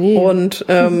 Nee. Und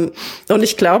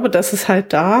ich glaube, dass es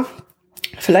halt da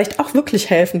vielleicht auch wirklich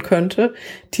helfen könnte,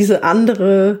 diesen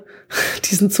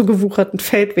zugewucherten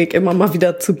Feldweg immer mal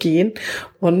wieder zu gehen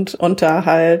und da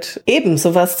halt eben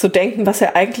sowas zu denken, was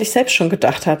er eigentlich selbst schon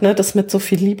gedacht hat, ne, das mit so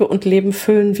viel Liebe und Leben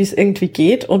füllen, wie es irgendwie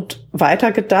geht. Und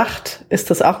weiter gedacht ist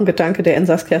das auch ein Gedanke, der in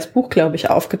Saskias Buch, glaube ich,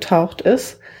 aufgetaucht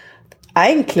ist.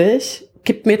 Eigentlich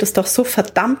gibt mir das doch so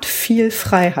verdammt viel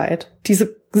Freiheit.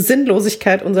 Diese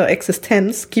Sinnlosigkeit unserer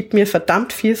Existenz gibt mir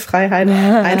verdammt viel Freiheit,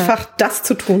 einfach das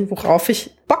zu tun, worauf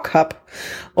ich Bock hab.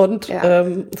 Und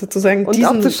sozusagen und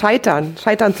auch zu scheitern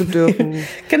zu dürfen.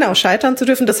 Genau, scheitern zu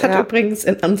dürfen. Das hat übrigens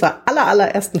in unserer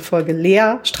allerersten Folge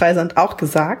Lea Streisand auch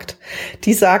gesagt.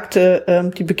 Die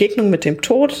sagte, die Begegnung mit dem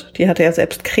Tod, die hatte ja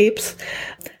selbst Krebs,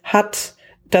 hat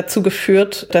dazu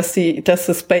geführt, dass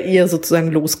es bei ihr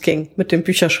sozusagen losging mit dem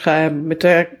Bücherschreiben, mit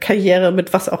der Karriere,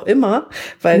 mit was auch immer,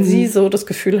 weil sie so das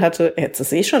Gefühl hatte, jetzt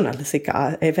ist schon alles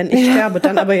egal. Ey, wenn ich sterbe,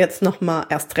 dann aber jetzt noch mal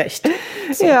erst recht.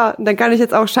 So. Ja, dann kann ich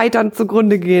jetzt auch scheitern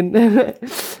zugrunde gehen.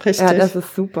 Richtig. Ja, das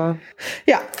ist super.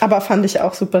 Ja, aber fand ich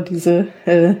auch super,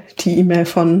 die E-Mail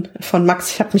von Max.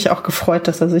 Ich habe mich auch gefreut,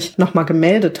 dass er sich noch mal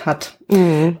gemeldet hat.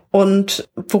 Mhm. Und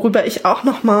worüber ich auch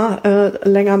noch mal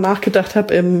länger nachgedacht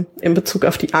habe in Bezug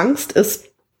auf die Angst ist,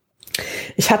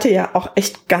 ich hatte ja auch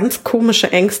echt ganz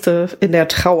komische Ängste in der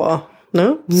Trauer,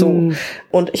 ne? So.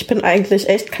 Und ich bin eigentlich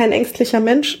echt kein ängstlicher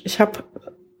Mensch. Ich habe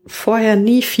vorher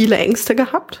nie viele Ängste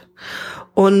gehabt.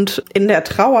 Und in der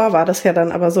Trauer war das ja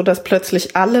dann aber so, dass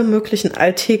plötzlich alle möglichen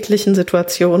alltäglichen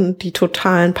Situationen die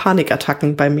totalen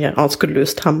Panikattacken bei mir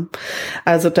ausgelöst haben.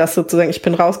 Also dass sozusagen, ich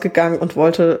bin rausgegangen und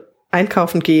wollte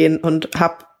einkaufen gehen und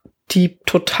habe die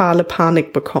totale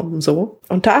Panik bekommen, so.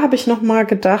 Und da habe ich noch mal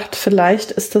gedacht,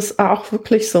 vielleicht ist das auch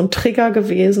wirklich so ein Trigger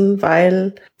gewesen,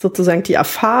 weil sozusagen die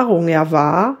Erfahrung ja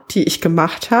war, die ich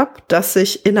gemacht habe, dass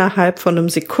sich innerhalb von einem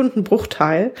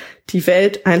Sekundenbruchteil die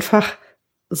Welt einfach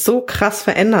so krass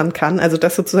verändern kann. Also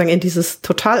das sozusagen in dieses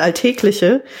total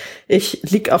Alltägliche, ich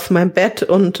lieg auf meinem Bett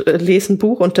und lese ein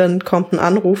Buch und dann kommt ein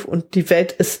Anruf und die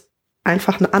Welt ist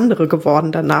einfach eine andere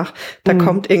geworden danach. Da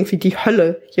kommt irgendwie die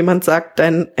Hölle. Jemand sagt,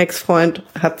 dein Ex-Freund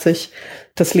hat sich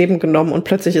das Leben genommen und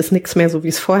plötzlich ist nichts mehr so, wie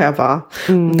es vorher war.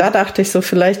 Und da dachte ich so,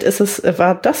 vielleicht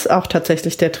war das auch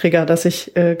tatsächlich der Trigger, dass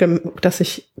ich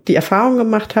die Erfahrung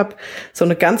gemacht habe, so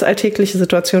eine ganz alltägliche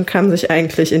Situation kann sich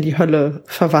eigentlich in die Hölle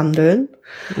verwandeln.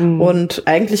 Und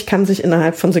eigentlich kann sich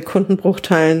innerhalb von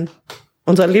Sekundenbruchteilen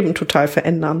unser Leben total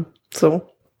verändern. So.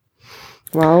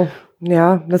 Wow.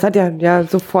 Ja, das hat ja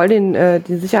so voll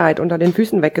die Sicherheit unter den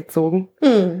Füßen weggezogen.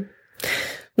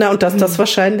 Na, und dass das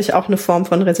wahrscheinlich auch eine Form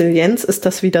von Resilienz ist,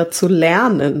 das wieder zu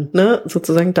lernen, ne,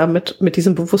 sozusagen damit, mit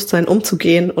diesem Bewusstsein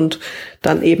umzugehen und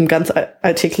dann eben ganz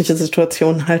alltägliche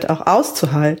Situationen halt auch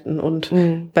auszuhalten. Und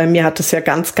bei mir hat es ja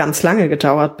ganz, ganz lange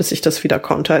gedauert, bis ich das wieder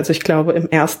konnte. Also ich glaube, im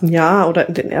ersten Jahr oder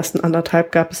in den ersten 1,5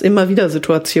 gab es immer wieder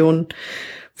Situationen,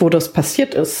 wo das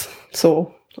passiert ist,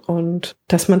 so. Und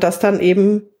dass man das dann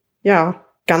eben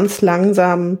ganz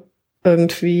langsam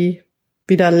irgendwie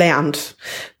wieder lernt,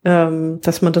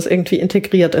 dass man das irgendwie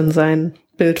integriert in sein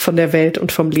Bild von der Welt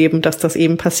und vom Leben, dass das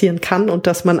eben passieren kann und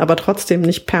dass man aber trotzdem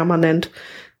nicht permanent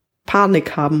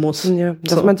Panik haben muss. Ja,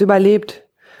 dass man es überlebt.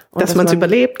 Und dass man es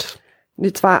überlebt.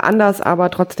 Zwar anders, aber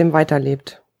trotzdem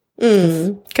weiterlebt.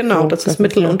 Genau, dass es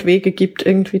Mittel und Wege gibt,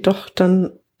 irgendwie doch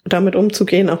dann damit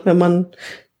umzugehen, auch wenn man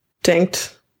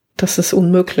denkt, das ist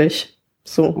unmöglich.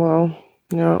 So. Wow,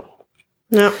 ja.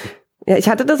 Ja. Ja, ich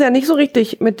hatte das ja nicht so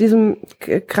richtig mit diesem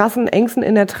krassen Ängsten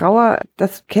in der Trauer.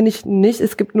 Das kenne ich nicht.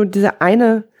 Es gibt nur diese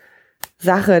eine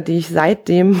Sache, die ich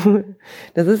seitdem,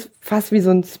 das ist fast wie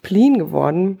so ein Spleen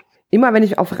geworden. Immer wenn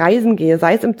ich auf Reisen gehe,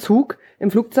 sei es im Zug,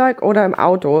 im Flugzeug oder im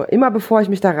Auto, immer bevor ich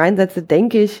mich da reinsetze,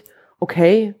 denke ich,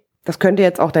 okay, das könnte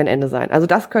jetzt auch dein Ende sein. Also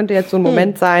das könnte jetzt so ein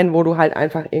Moment sein, wo du halt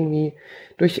einfach irgendwie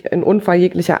durch einen Unfall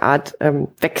jeglicher Art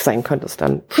weg sein könntest,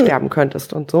 dann sterben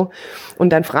könntest und so.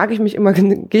 Und dann frage ich mich immer,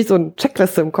 gehe ich so eine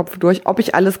Checkliste im Kopf durch, ob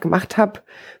ich alles gemacht habe,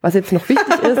 was jetzt noch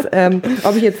wichtig ist,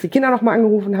 ob ich jetzt die Kinder noch mal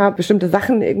angerufen habe, bestimmte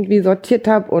Sachen irgendwie sortiert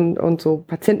habe und so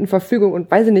Patientenverfügung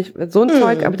und weiß ich nicht, so ein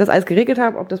Zeug, ob ich das alles geregelt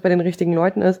habe, ob das bei den richtigen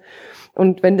Leuten ist.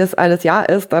 Und wenn das alles ja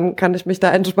ist, dann kann ich mich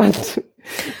da entspannt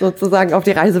sozusagen auf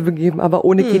die Reise begeben, aber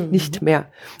ohne geht nicht mehr.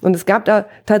 Und es gab da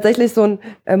tatsächlich so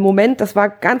einen Moment, das war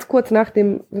ganz kurz nach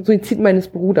dem Suizid meines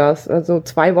Bruders, also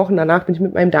 2 Wochen danach bin ich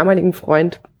mit meinem damaligen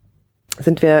Freund,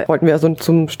 wollten wir so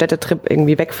zum Städtetrip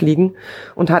irgendwie wegfliegen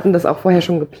und hatten das auch vorher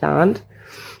schon geplant.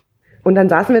 Und dann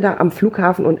saßen wir da am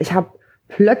Flughafen und ich habe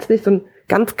plötzlich so ein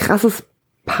ganz krasses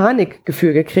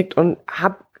Panikgefühl gekriegt und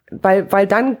weil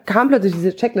dann kam plötzlich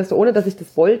diese Checkliste, ohne dass ich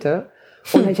das wollte.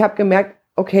 Und ich habe gemerkt,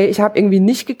 okay, ich habe irgendwie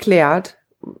nicht geklärt,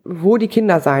 wo die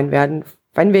Kinder sein werden,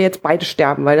 wenn wir jetzt beide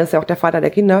sterben, weil das ist ja auch der Vater der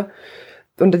Kinder.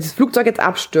 Und dieses Flugzeug jetzt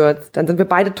abstürzt, dann sind wir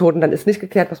beide tot und dann ist nicht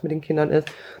geklärt, was mit den Kindern ist.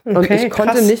 Okay, und ich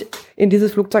konnte nicht in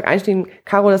dieses Flugzeug einsteigen.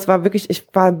 Caro, das war wirklich, ich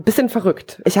war ein bisschen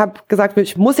verrückt. Ich habe gesagt,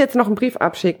 ich muss jetzt noch einen Brief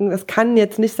abschicken. Das kann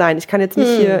jetzt nicht sein. Ich kann jetzt nicht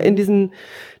hier in diesen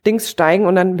Dings steigen.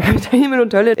 Und dann habe ich da Himmel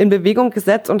und Hölle in Bewegung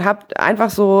gesetzt und habe einfach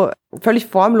so völlig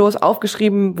formlos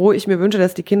aufgeschrieben, wo ich mir wünsche,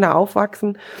 dass die Kinder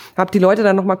aufwachsen. Habe die Leute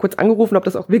dann noch mal kurz angerufen, ob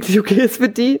das auch wirklich okay ist für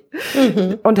die.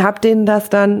 Und habe denen das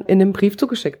dann in einem Brief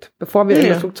zugeschickt, bevor wir in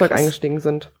das Flugzeug eingestiegen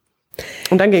sind.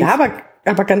 Und dann ging's. Ja,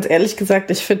 aber ganz ehrlich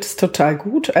gesagt, ich finde es total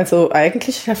gut. Also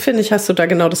eigentlich, finde ich, hast du da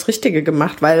genau das Richtige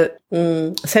gemacht, weil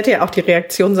es hätte ja auch die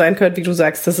Reaktion sein können, wie du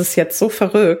sagst, das ist jetzt so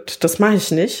verrückt, das mache ich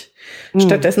nicht.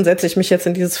 Stattdessen setze ich mich jetzt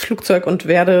in dieses Flugzeug und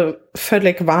werde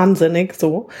völlig wahnsinnig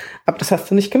so. Aber das hast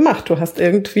du nicht gemacht. Du hast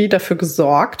irgendwie dafür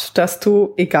gesorgt, dass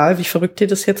du, egal wie verrückt dir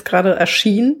das jetzt gerade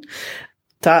erschien,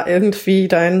 da irgendwie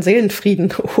deinen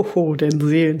Seelenfrieden, den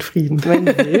Seelenfrieden. Mein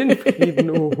Seelenfrieden,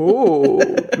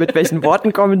 Mit welchen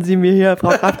Worten kommen Sie mir hier, Frau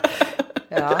Kraft?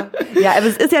 Ja, aber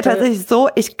es ist ja tatsächlich so,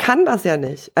 ich kann das ja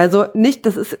nicht. Also nicht,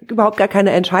 das ist überhaupt gar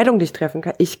keine Entscheidung, die ich treffen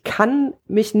kann. Ich kann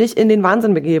mich nicht in den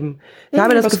Wahnsinn begeben. Ich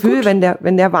habe das Gefühl, wenn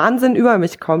der Wahnsinn über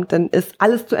mich kommt, dann ist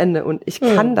alles zu Ende und ich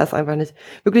kann das einfach nicht.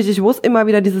 Wirklich, ich muss immer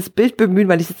wieder dieses Bild bemühen,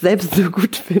 weil ich es selbst so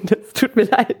gut finde. Es tut mir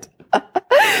leid.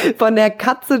 Von der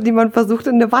Katze, die man versucht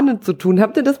in eine Wanne zu tun.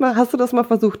 Hast du das mal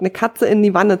versucht, eine Katze in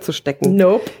die Wanne zu stecken?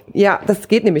 Nope. Ja, das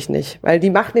geht nämlich nicht, weil die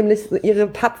macht nämlich so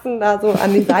ihre Tatzen da so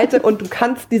an die Seite und du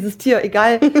kannst dieses Tier,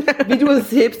 egal wie du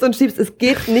es hebst und schiebst, es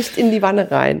geht nicht in die Wanne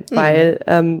rein, weil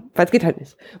es geht halt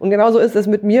nicht. Und genauso ist es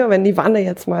mit mir, wenn die Wanne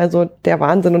jetzt mal so der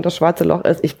Wahnsinn und das schwarze Loch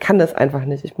ist, ich kann das einfach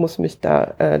nicht. Ich muss mich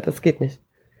das geht nicht.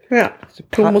 Ja,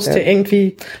 du musst dir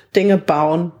irgendwie Dinge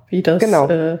bauen, wie das, genau.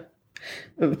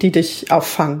 Die dich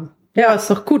auffangen. Ja,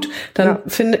 ist doch gut. Dann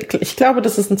ich glaube,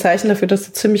 das ist ein Zeichen dafür, dass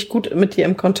du ziemlich gut mit dir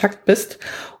im Kontakt bist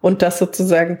und dass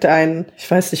sozusagen ich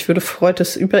weiß nicht, ich würde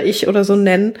Freutes über ich oder so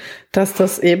nennen, dass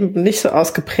das eben nicht so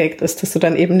ausgeprägt ist, dass du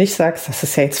dann eben nicht sagst, das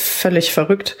ist ja jetzt völlig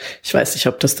verrückt. Ich weiß nicht,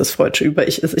 ob das Freudsche über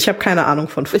ich ist. Ich habe keine Ahnung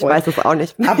von Freud. Ich weiß es auch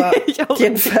nicht. Aber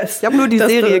jedenfalls. Ich habe nur die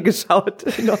Serie geschaut.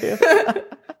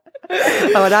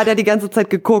 Aber da hat er die ganze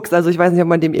Zeit geguckt. Also ich weiß nicht, ob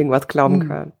man dem irgendwas glauben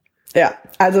kann. Ja,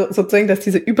 also sozusagen, dass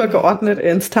diese übergeordnete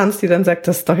Instanz, die dann sagt,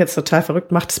 das ist doch jetzt total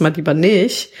verrückt, macht es mal lieber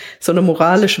nicht, so eine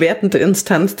moralisch wertende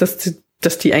Instanz, dass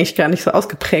die eigentlich gar nicht so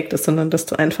ausgeprägt ist, sondern dass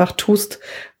du einfach tust,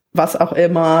 was auch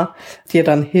immer dir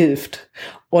dann hilft.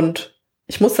 Und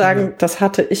ich muss sagen, das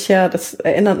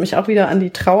erinnert mich auch wieder an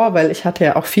die Trauer, weil ich hatte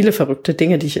ja auch viele verrückte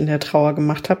Dinge, die ich in der Trauer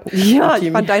gemacht habe. Ja,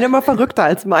 ich fand deine immer verrückter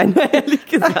als meine, ehrlich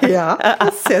gesagt. Ja,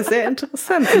 das ist sehr, sehr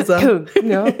interessant, Susanne.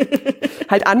 Ja.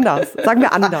 Halt anders. Sagen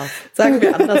wir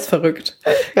anders verrückt.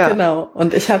 Ja. Genau.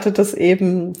 Und ich hatte das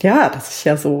eben, das ist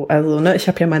ja so, also ich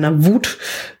habe ja meiner Wut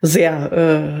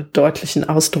sehr deutlichen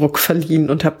Ausdruck verliehen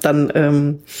und habe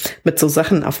dann mit so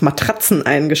Sachen auf Matratzen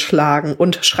eingeschlagen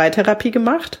und Schreitherapie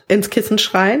gemacht, ins Kissen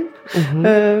schreien,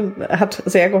 hat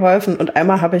sehr geholfen. Und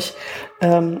einmal habe ich,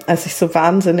 als ich so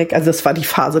wahnsinnig, also es war die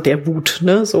Phase der Wut,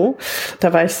 so,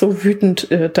 da war ich so wütend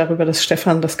darüber, dass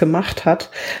Stefan das gemacht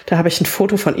hat. Da habe ich ein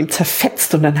Foto von ihm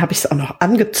zerfetzt und dann habe ich es auch noch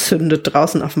angezündet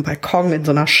draußen auf dem Balkon in so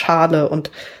einer Schale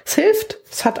und es hilft.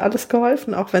 Es hat alles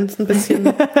geholfen, auch wenn es ein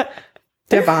bisschen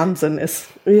der Wahnsinn ist.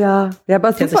 Ja,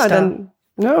 aber super, dann,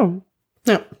 ja.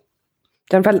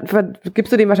 Dann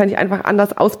gibst du dem wahrscheinlich einfach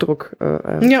anders Ausdruck.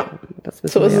 Das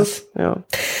so ist es. Ja.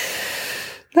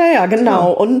 Naja,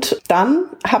 genau. Und dann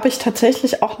habe ich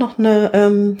tatsächlich auch noch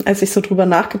als ich so drüber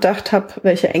nachgedacht habe,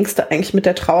 welche Ängste eigentlich mit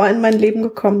der Trauer in mein Leben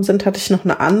gekommen sind, hatte ich noch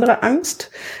eine andere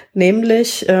Angst,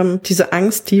 nämlich diese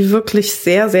Angst, die wirklich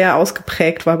sehr, sehr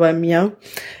ausgeprägt war bei mir,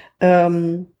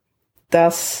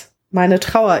 dass meine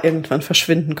Trauer irgendwann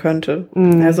verschwinden könnte.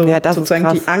 Also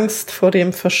sozusagen die Angst vor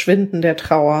dem Verschwinden der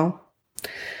Trauer.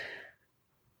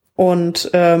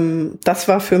 Und das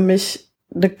war für mich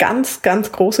eine ganz,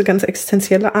 ganz große, ganz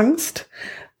existenzielle Angst,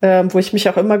 wo ich mich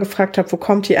auch immer gefragt habe, wo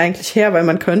kommt die eigentlich her? Weil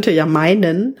man könnte ja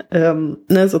meinen,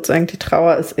 sozusagen die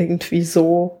Trauer ist irgendwie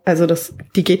so, also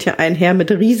die geht ja einher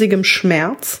mit riesigem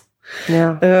Schmerz.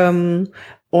 Ja.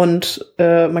 Und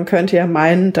man könnte ja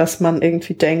meinen, dass man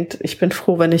irgendwie denkt, ich bin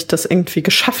froh, wenn ich das irgendwie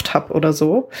geschafft habe oder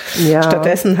so. Ja.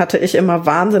 Stattdessen hatte ich immer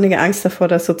wahnsinnige Angst davor,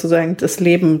 dass sozusagen das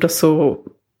Leben das so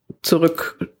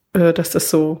dass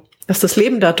das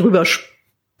Leben da drüber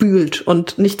spült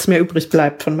und nichts mehr übrig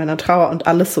bleibt von meiner Trauer und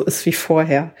alles so ist wie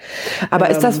vorher. Aber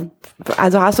ist das,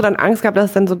 also hast du dann Angst gehabt,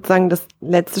 dass dann sozusagen das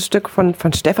letzte Stück von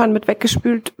Stefan mit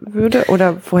weggespült würde?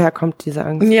 Oder woher kommt diese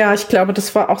Angst? Ja, ich glaube,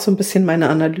 das war auch so ein bisschen meine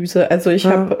Analyse. Also ich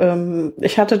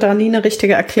hatte da nie eine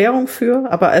richtige Erklärung für,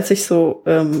 aber als ich so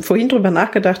vorhin drüber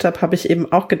nachgedacht habe, habe ich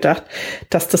eben auch gedacht,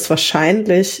 dass das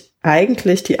wahrscheinlich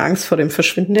eigentlich die Angst vor dem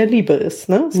Verschwinden der Liebe ist,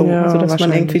 ne? So, ja, also dass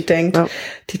man irgendwie denkt,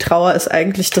 die Trauer ist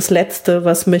eigentlich das Letzte,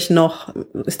 was mich noch,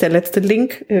 ist der letzte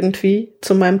Link irgendwie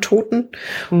zu meinem Toten.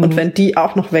 Mhm. Und wenn die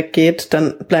auch noch weggeht,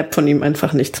 dann bleibt von ihm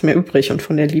einfach nichts mehr übrig und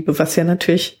von der Liebe, was ja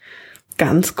natürlich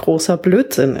ganz großer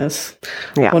Blödsinn ist.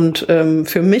 Ja. Und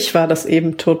für mich war das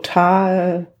eben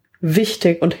total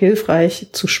wichtig und hilfreich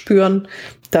zu spüren,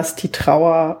 dass die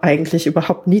Trauer eigentlich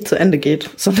überhaupt nie zu Ende geht,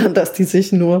 sondern dass die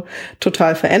sich nur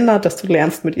total verändert, dass du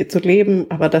lernst, mit ihr zu leben,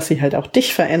 aber dass sie halt auch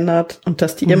dich verändert und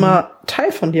dass die immer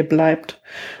Teil von dir bleibt.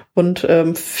 Und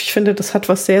ich finde, das hat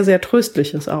was sehr, sehr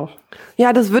Tröstliches auch.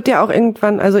 Ja, das wird ja auch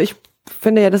irgendwann, also ich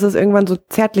finde ja, dass es irgendwann so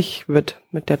zärtlich wird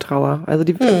mit der Trauer. Also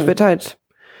die wird halt,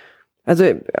 also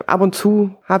ab und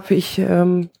zu habe ich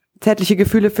zärtliche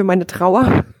Gefühle für meine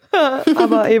Trauer.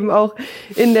 Aber eben auch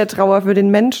in der Trauer für den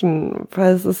Menschen,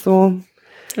 weil es ist so.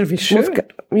 Wie schön.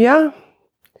 Ja,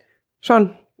 schon.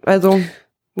 Also.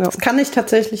 Ja. Das kann ich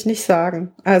tatsächlich nicht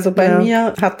sagen. Also bei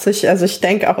mir hat sich, also ich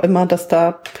denke auch immer, dass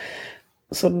da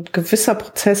so ein gewisser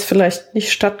Prozess vielleicht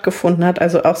nicht stattgefunden hat.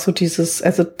 Also auch so dieses,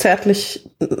 also zärtlich,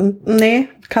 nee,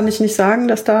 kann ich nicht sagen,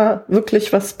 dass da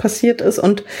wirklich was passiert ist.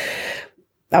 Und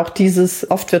auch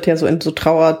oft wird ja so in so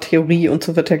Trauertheorie und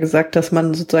so wird ja gesagt, dass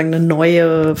man sozusagen eine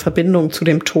neue Verbindung zu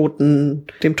dem Toten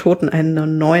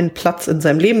einen neuen Platz in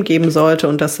seinem Leben geben sollte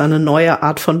und dass da eine neue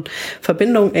Art von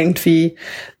Verbindung irgendwie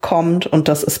kommt. Und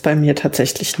das ist bei mir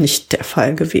tatsächlich nicht der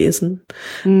Fall gewesen.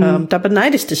 Mhm. Da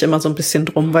beneide ich dich immer so ein bisschen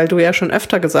drum, weil du ja schon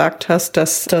öfter gesagt hast,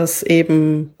 dass das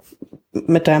eben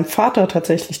mit deinem Vater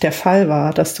tatsächlich der Fall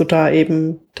war, dass du da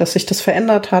eben, dass sich das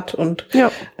verändert hat und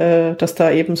dass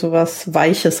da eben so was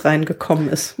Weiches reingekommen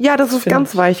ist. Ja, das ist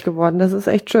ganz weich geworden. Das ist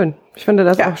echt schön. Ich finde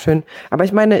das auch schön. Aber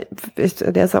ich meine,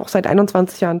 der ist auch seit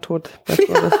 21 Jahren tot.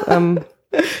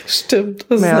 Stimmt,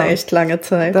 das ist eine echt lange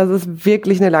Zeit. Das ist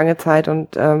wirklich eine lange Zeit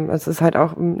und es ist halt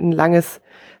auch ein langes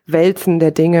Wälzen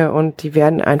der Dinge und die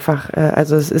werden einfach,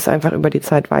 also es ist einfach über die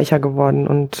Zeit weicher geworden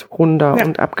und runder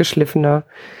und abgeschliffener.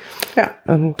 Ja.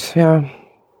 Und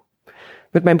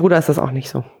mit meinem Bruder ist das auch nicht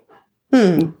so.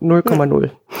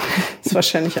 0,0. Ist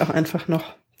wahrscheinlich auch einfach noch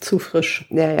zu frisch.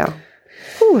 Ja.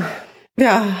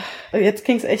 Ja, jetzt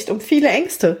ging es echt um viele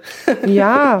Ängste.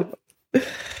 Ja.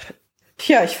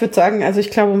 Ja, ich würde sagen, also ich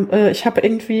glaube, ich habe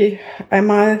irgendwie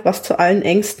einmal was zu allen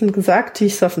Ängsten gesagt, die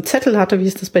ich so auf dem Zettel hatte. Wie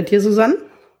ist das bei dir, Susanne?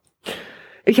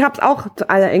 Ich habe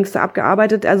alle Ängste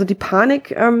abgearbeitet. Also die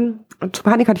Panik, zu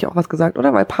Panik hatte ich auch was gesagt,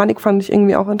 oder? Weil Panik fand ich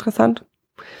irgendwie auch interessant.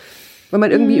 Wenn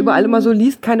man irgendwie überall immer so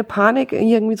liest, keine Panik,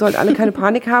 irgendwie sollten alle keine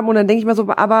Panik haben. Und dann denke ich mal so,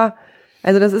 aber,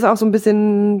 also das ist auch so ein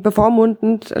bisschen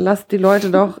bevormundend, lasst die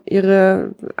Leute doch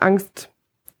ihre Angst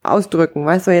ausdrücken.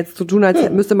 Weißt du, jetzt zu tun, als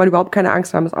müsste man überhaupt keine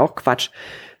Angst haben, ist auch Quatsch.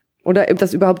 Oder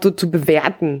das überhaupt so zu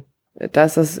bewerten,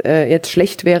 dass es jetzt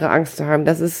schlecht wäre, Angst zu haben,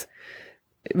 das ist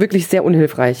wirklich sehr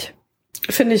unhilfreich.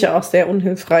 Finde ich auch sehr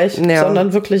unhilfreich,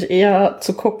 sondern wirklich eher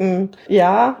zu gucken,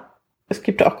 es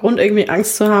gibt auch Grund, irgendwie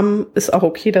Angst zu haben, ist auch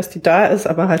okay, dass die da ist,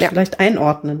 aber halt vielleicht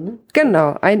einordnen. Ne?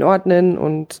 Genau, einordnen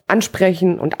und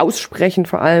ansprechen und aussprechen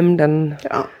vor allem, dann,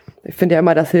 ich finde ja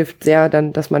immer, das hilft sehr,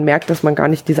 dann, dass man merkt, dass man gar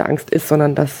nicht diese Angst ist,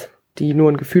 sondern dass die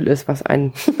nur ein Gefühl ist, was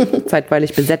einen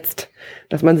zeitweilig besetzt,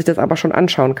 dass man sich das aber schon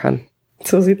anschauen kann.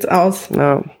 So sieht's aus.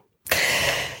 Ja.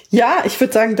 Ja, ich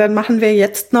würde sagen, dann machen wir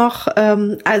jetzt noch,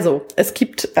 also es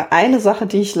gibt eine Sache,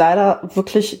 die ich leider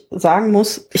wirklich sagen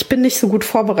muss, ich bin nicht so gut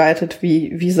vorbereitet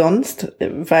wie sonst,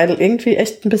 weil irgendwie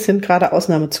echt ein bisschen gerade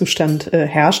Ausnahmezustand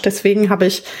herrscht. Deswegen habe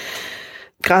ich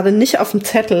gerade nicht auf dem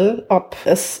Zettel, ob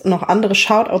es noch andere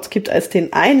Shoutouts gibt als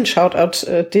den einen Shoutout,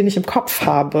 den ich im Kopf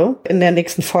habe. In der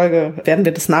nächsten Folge werden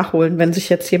wir das nachholen,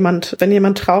 wenn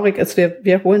jemand traurig ist.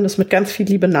 Wir holen das mit ganz viel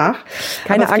Liebe nach.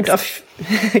 Keine Angst.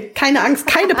 Keine Angst,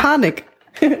 keine Panik.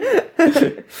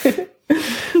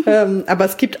 Aber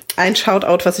es gibt ein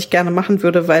Shoutout, was ich gerne machen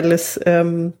würde, weil es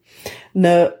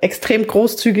eine extrem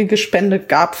großzügige Spende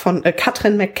gab von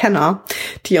Katrin McKenna,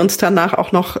 die uns danach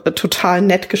auch noch total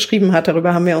nett geschrieben hat.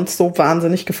 Darüber haben wir uns so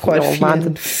wahnsinnig gefreut.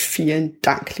 Vielen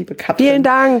Dank, liebe Katrin. Vielen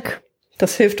Dank.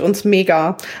 Das hilft uns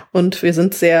mega und wir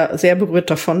sind sehr, sehr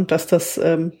berührt davon, dass es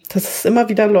immer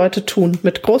wieder Leute tun.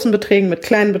 Mit großen Beträgen, mit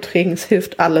kleinen Beträgen. Es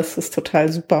hilft alles. Das ist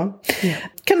total super. Ja.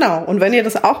 Genau. Und wenn ihr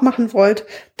das auch machen wollt,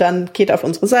 dann geht auf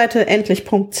unsere Seite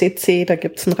endlich.cc. Da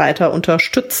gibt's einen Reiter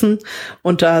Unterstützen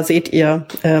und da seht ihr,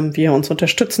 wie ihr uns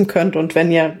unterstützen könnt. Und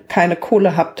wenn ihr keine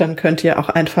Kohle habt, dann könnt ihr auch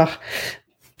einfach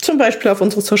zum Beispiel auf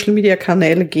unsere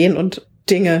Social-Media-Kanäle gehen und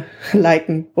Dinge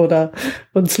liken oder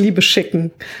uns Liebe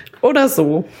schicken oder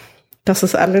so. Das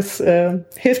ist alles,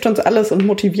 hilft uns alles und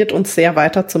motiviert uns sehr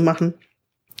weiterzumachen.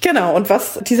 Genau, und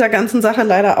was dieser ganzen Sache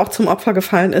leider auch zum Opfer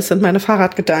gefallen ist, sind meine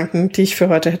Fahrradgedanken, die ich für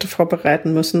heute hätte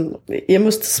vorbereiten müssen. Ihr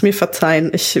müsst es mir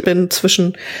verzeihen. Ich bin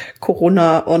zwischen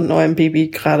Corona und neuem Baby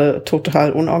gerade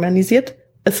total unorganisiert.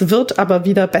 Es wird aber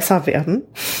wieder besser werden.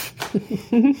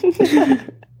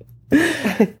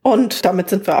 Und damit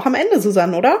sind wir auch am Ende,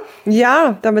 Susanne, oder?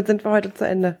 Ja, damit sind wir heute zu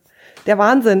Ende. Der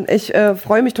Wahnsinn. Ich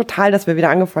freue mich total, dass wir wieder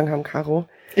angefangen haben, Caro.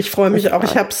 Ich freue mich auch.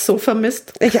 Ich habe es so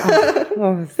vermisst. Ich auch.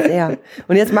 Oh, sehr.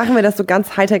 Und jetzt machen wir das so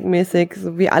ganz Hightech-mäßig,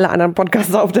 so wie alle anderen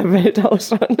Podcasts auf der Welt auch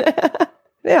schon.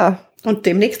 Ja. Und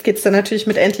demnächst geht's dann natürlich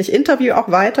mit Endlich Interview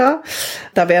auch weiter.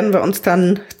 Da werden wir uns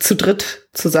dann zu dritt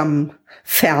zusammen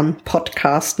fern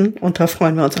podcasten und da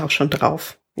freuen wir uns auch schon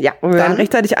drauf. Ja, und wir werden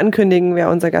rechtzeitig ankündigen, wer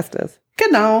unser Gast ist.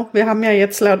 Genau, wir haben ja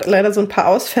jetzt leider so ein paar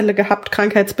Ausfälle gehabt,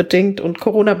 krankheitsbedingt und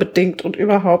Corona-bedingt und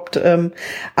überhaupt.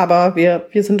 Aber wir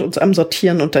sind uns am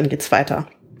Sortieren und dann geht's weiter.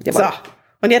 Jawohl. So,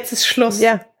 und jetzt ist Schluss.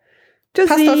 Ja. Tschüssi.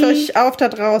 Passt auf euch auf da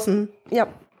draußen. Ja,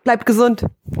 bleibt gesund.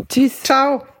 Tschüss.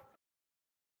 Ciao.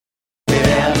 Wir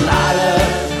werden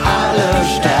alle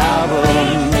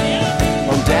sterben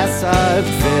und deshalb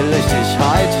will ich dich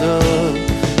heute.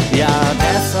 Ja,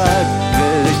 deshalb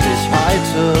will ich dich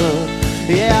heute.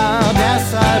 Ja,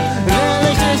 deshalb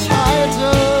will ich dich heute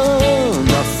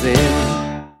noch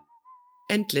sehen.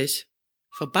 Endlich.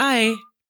 Vorbei.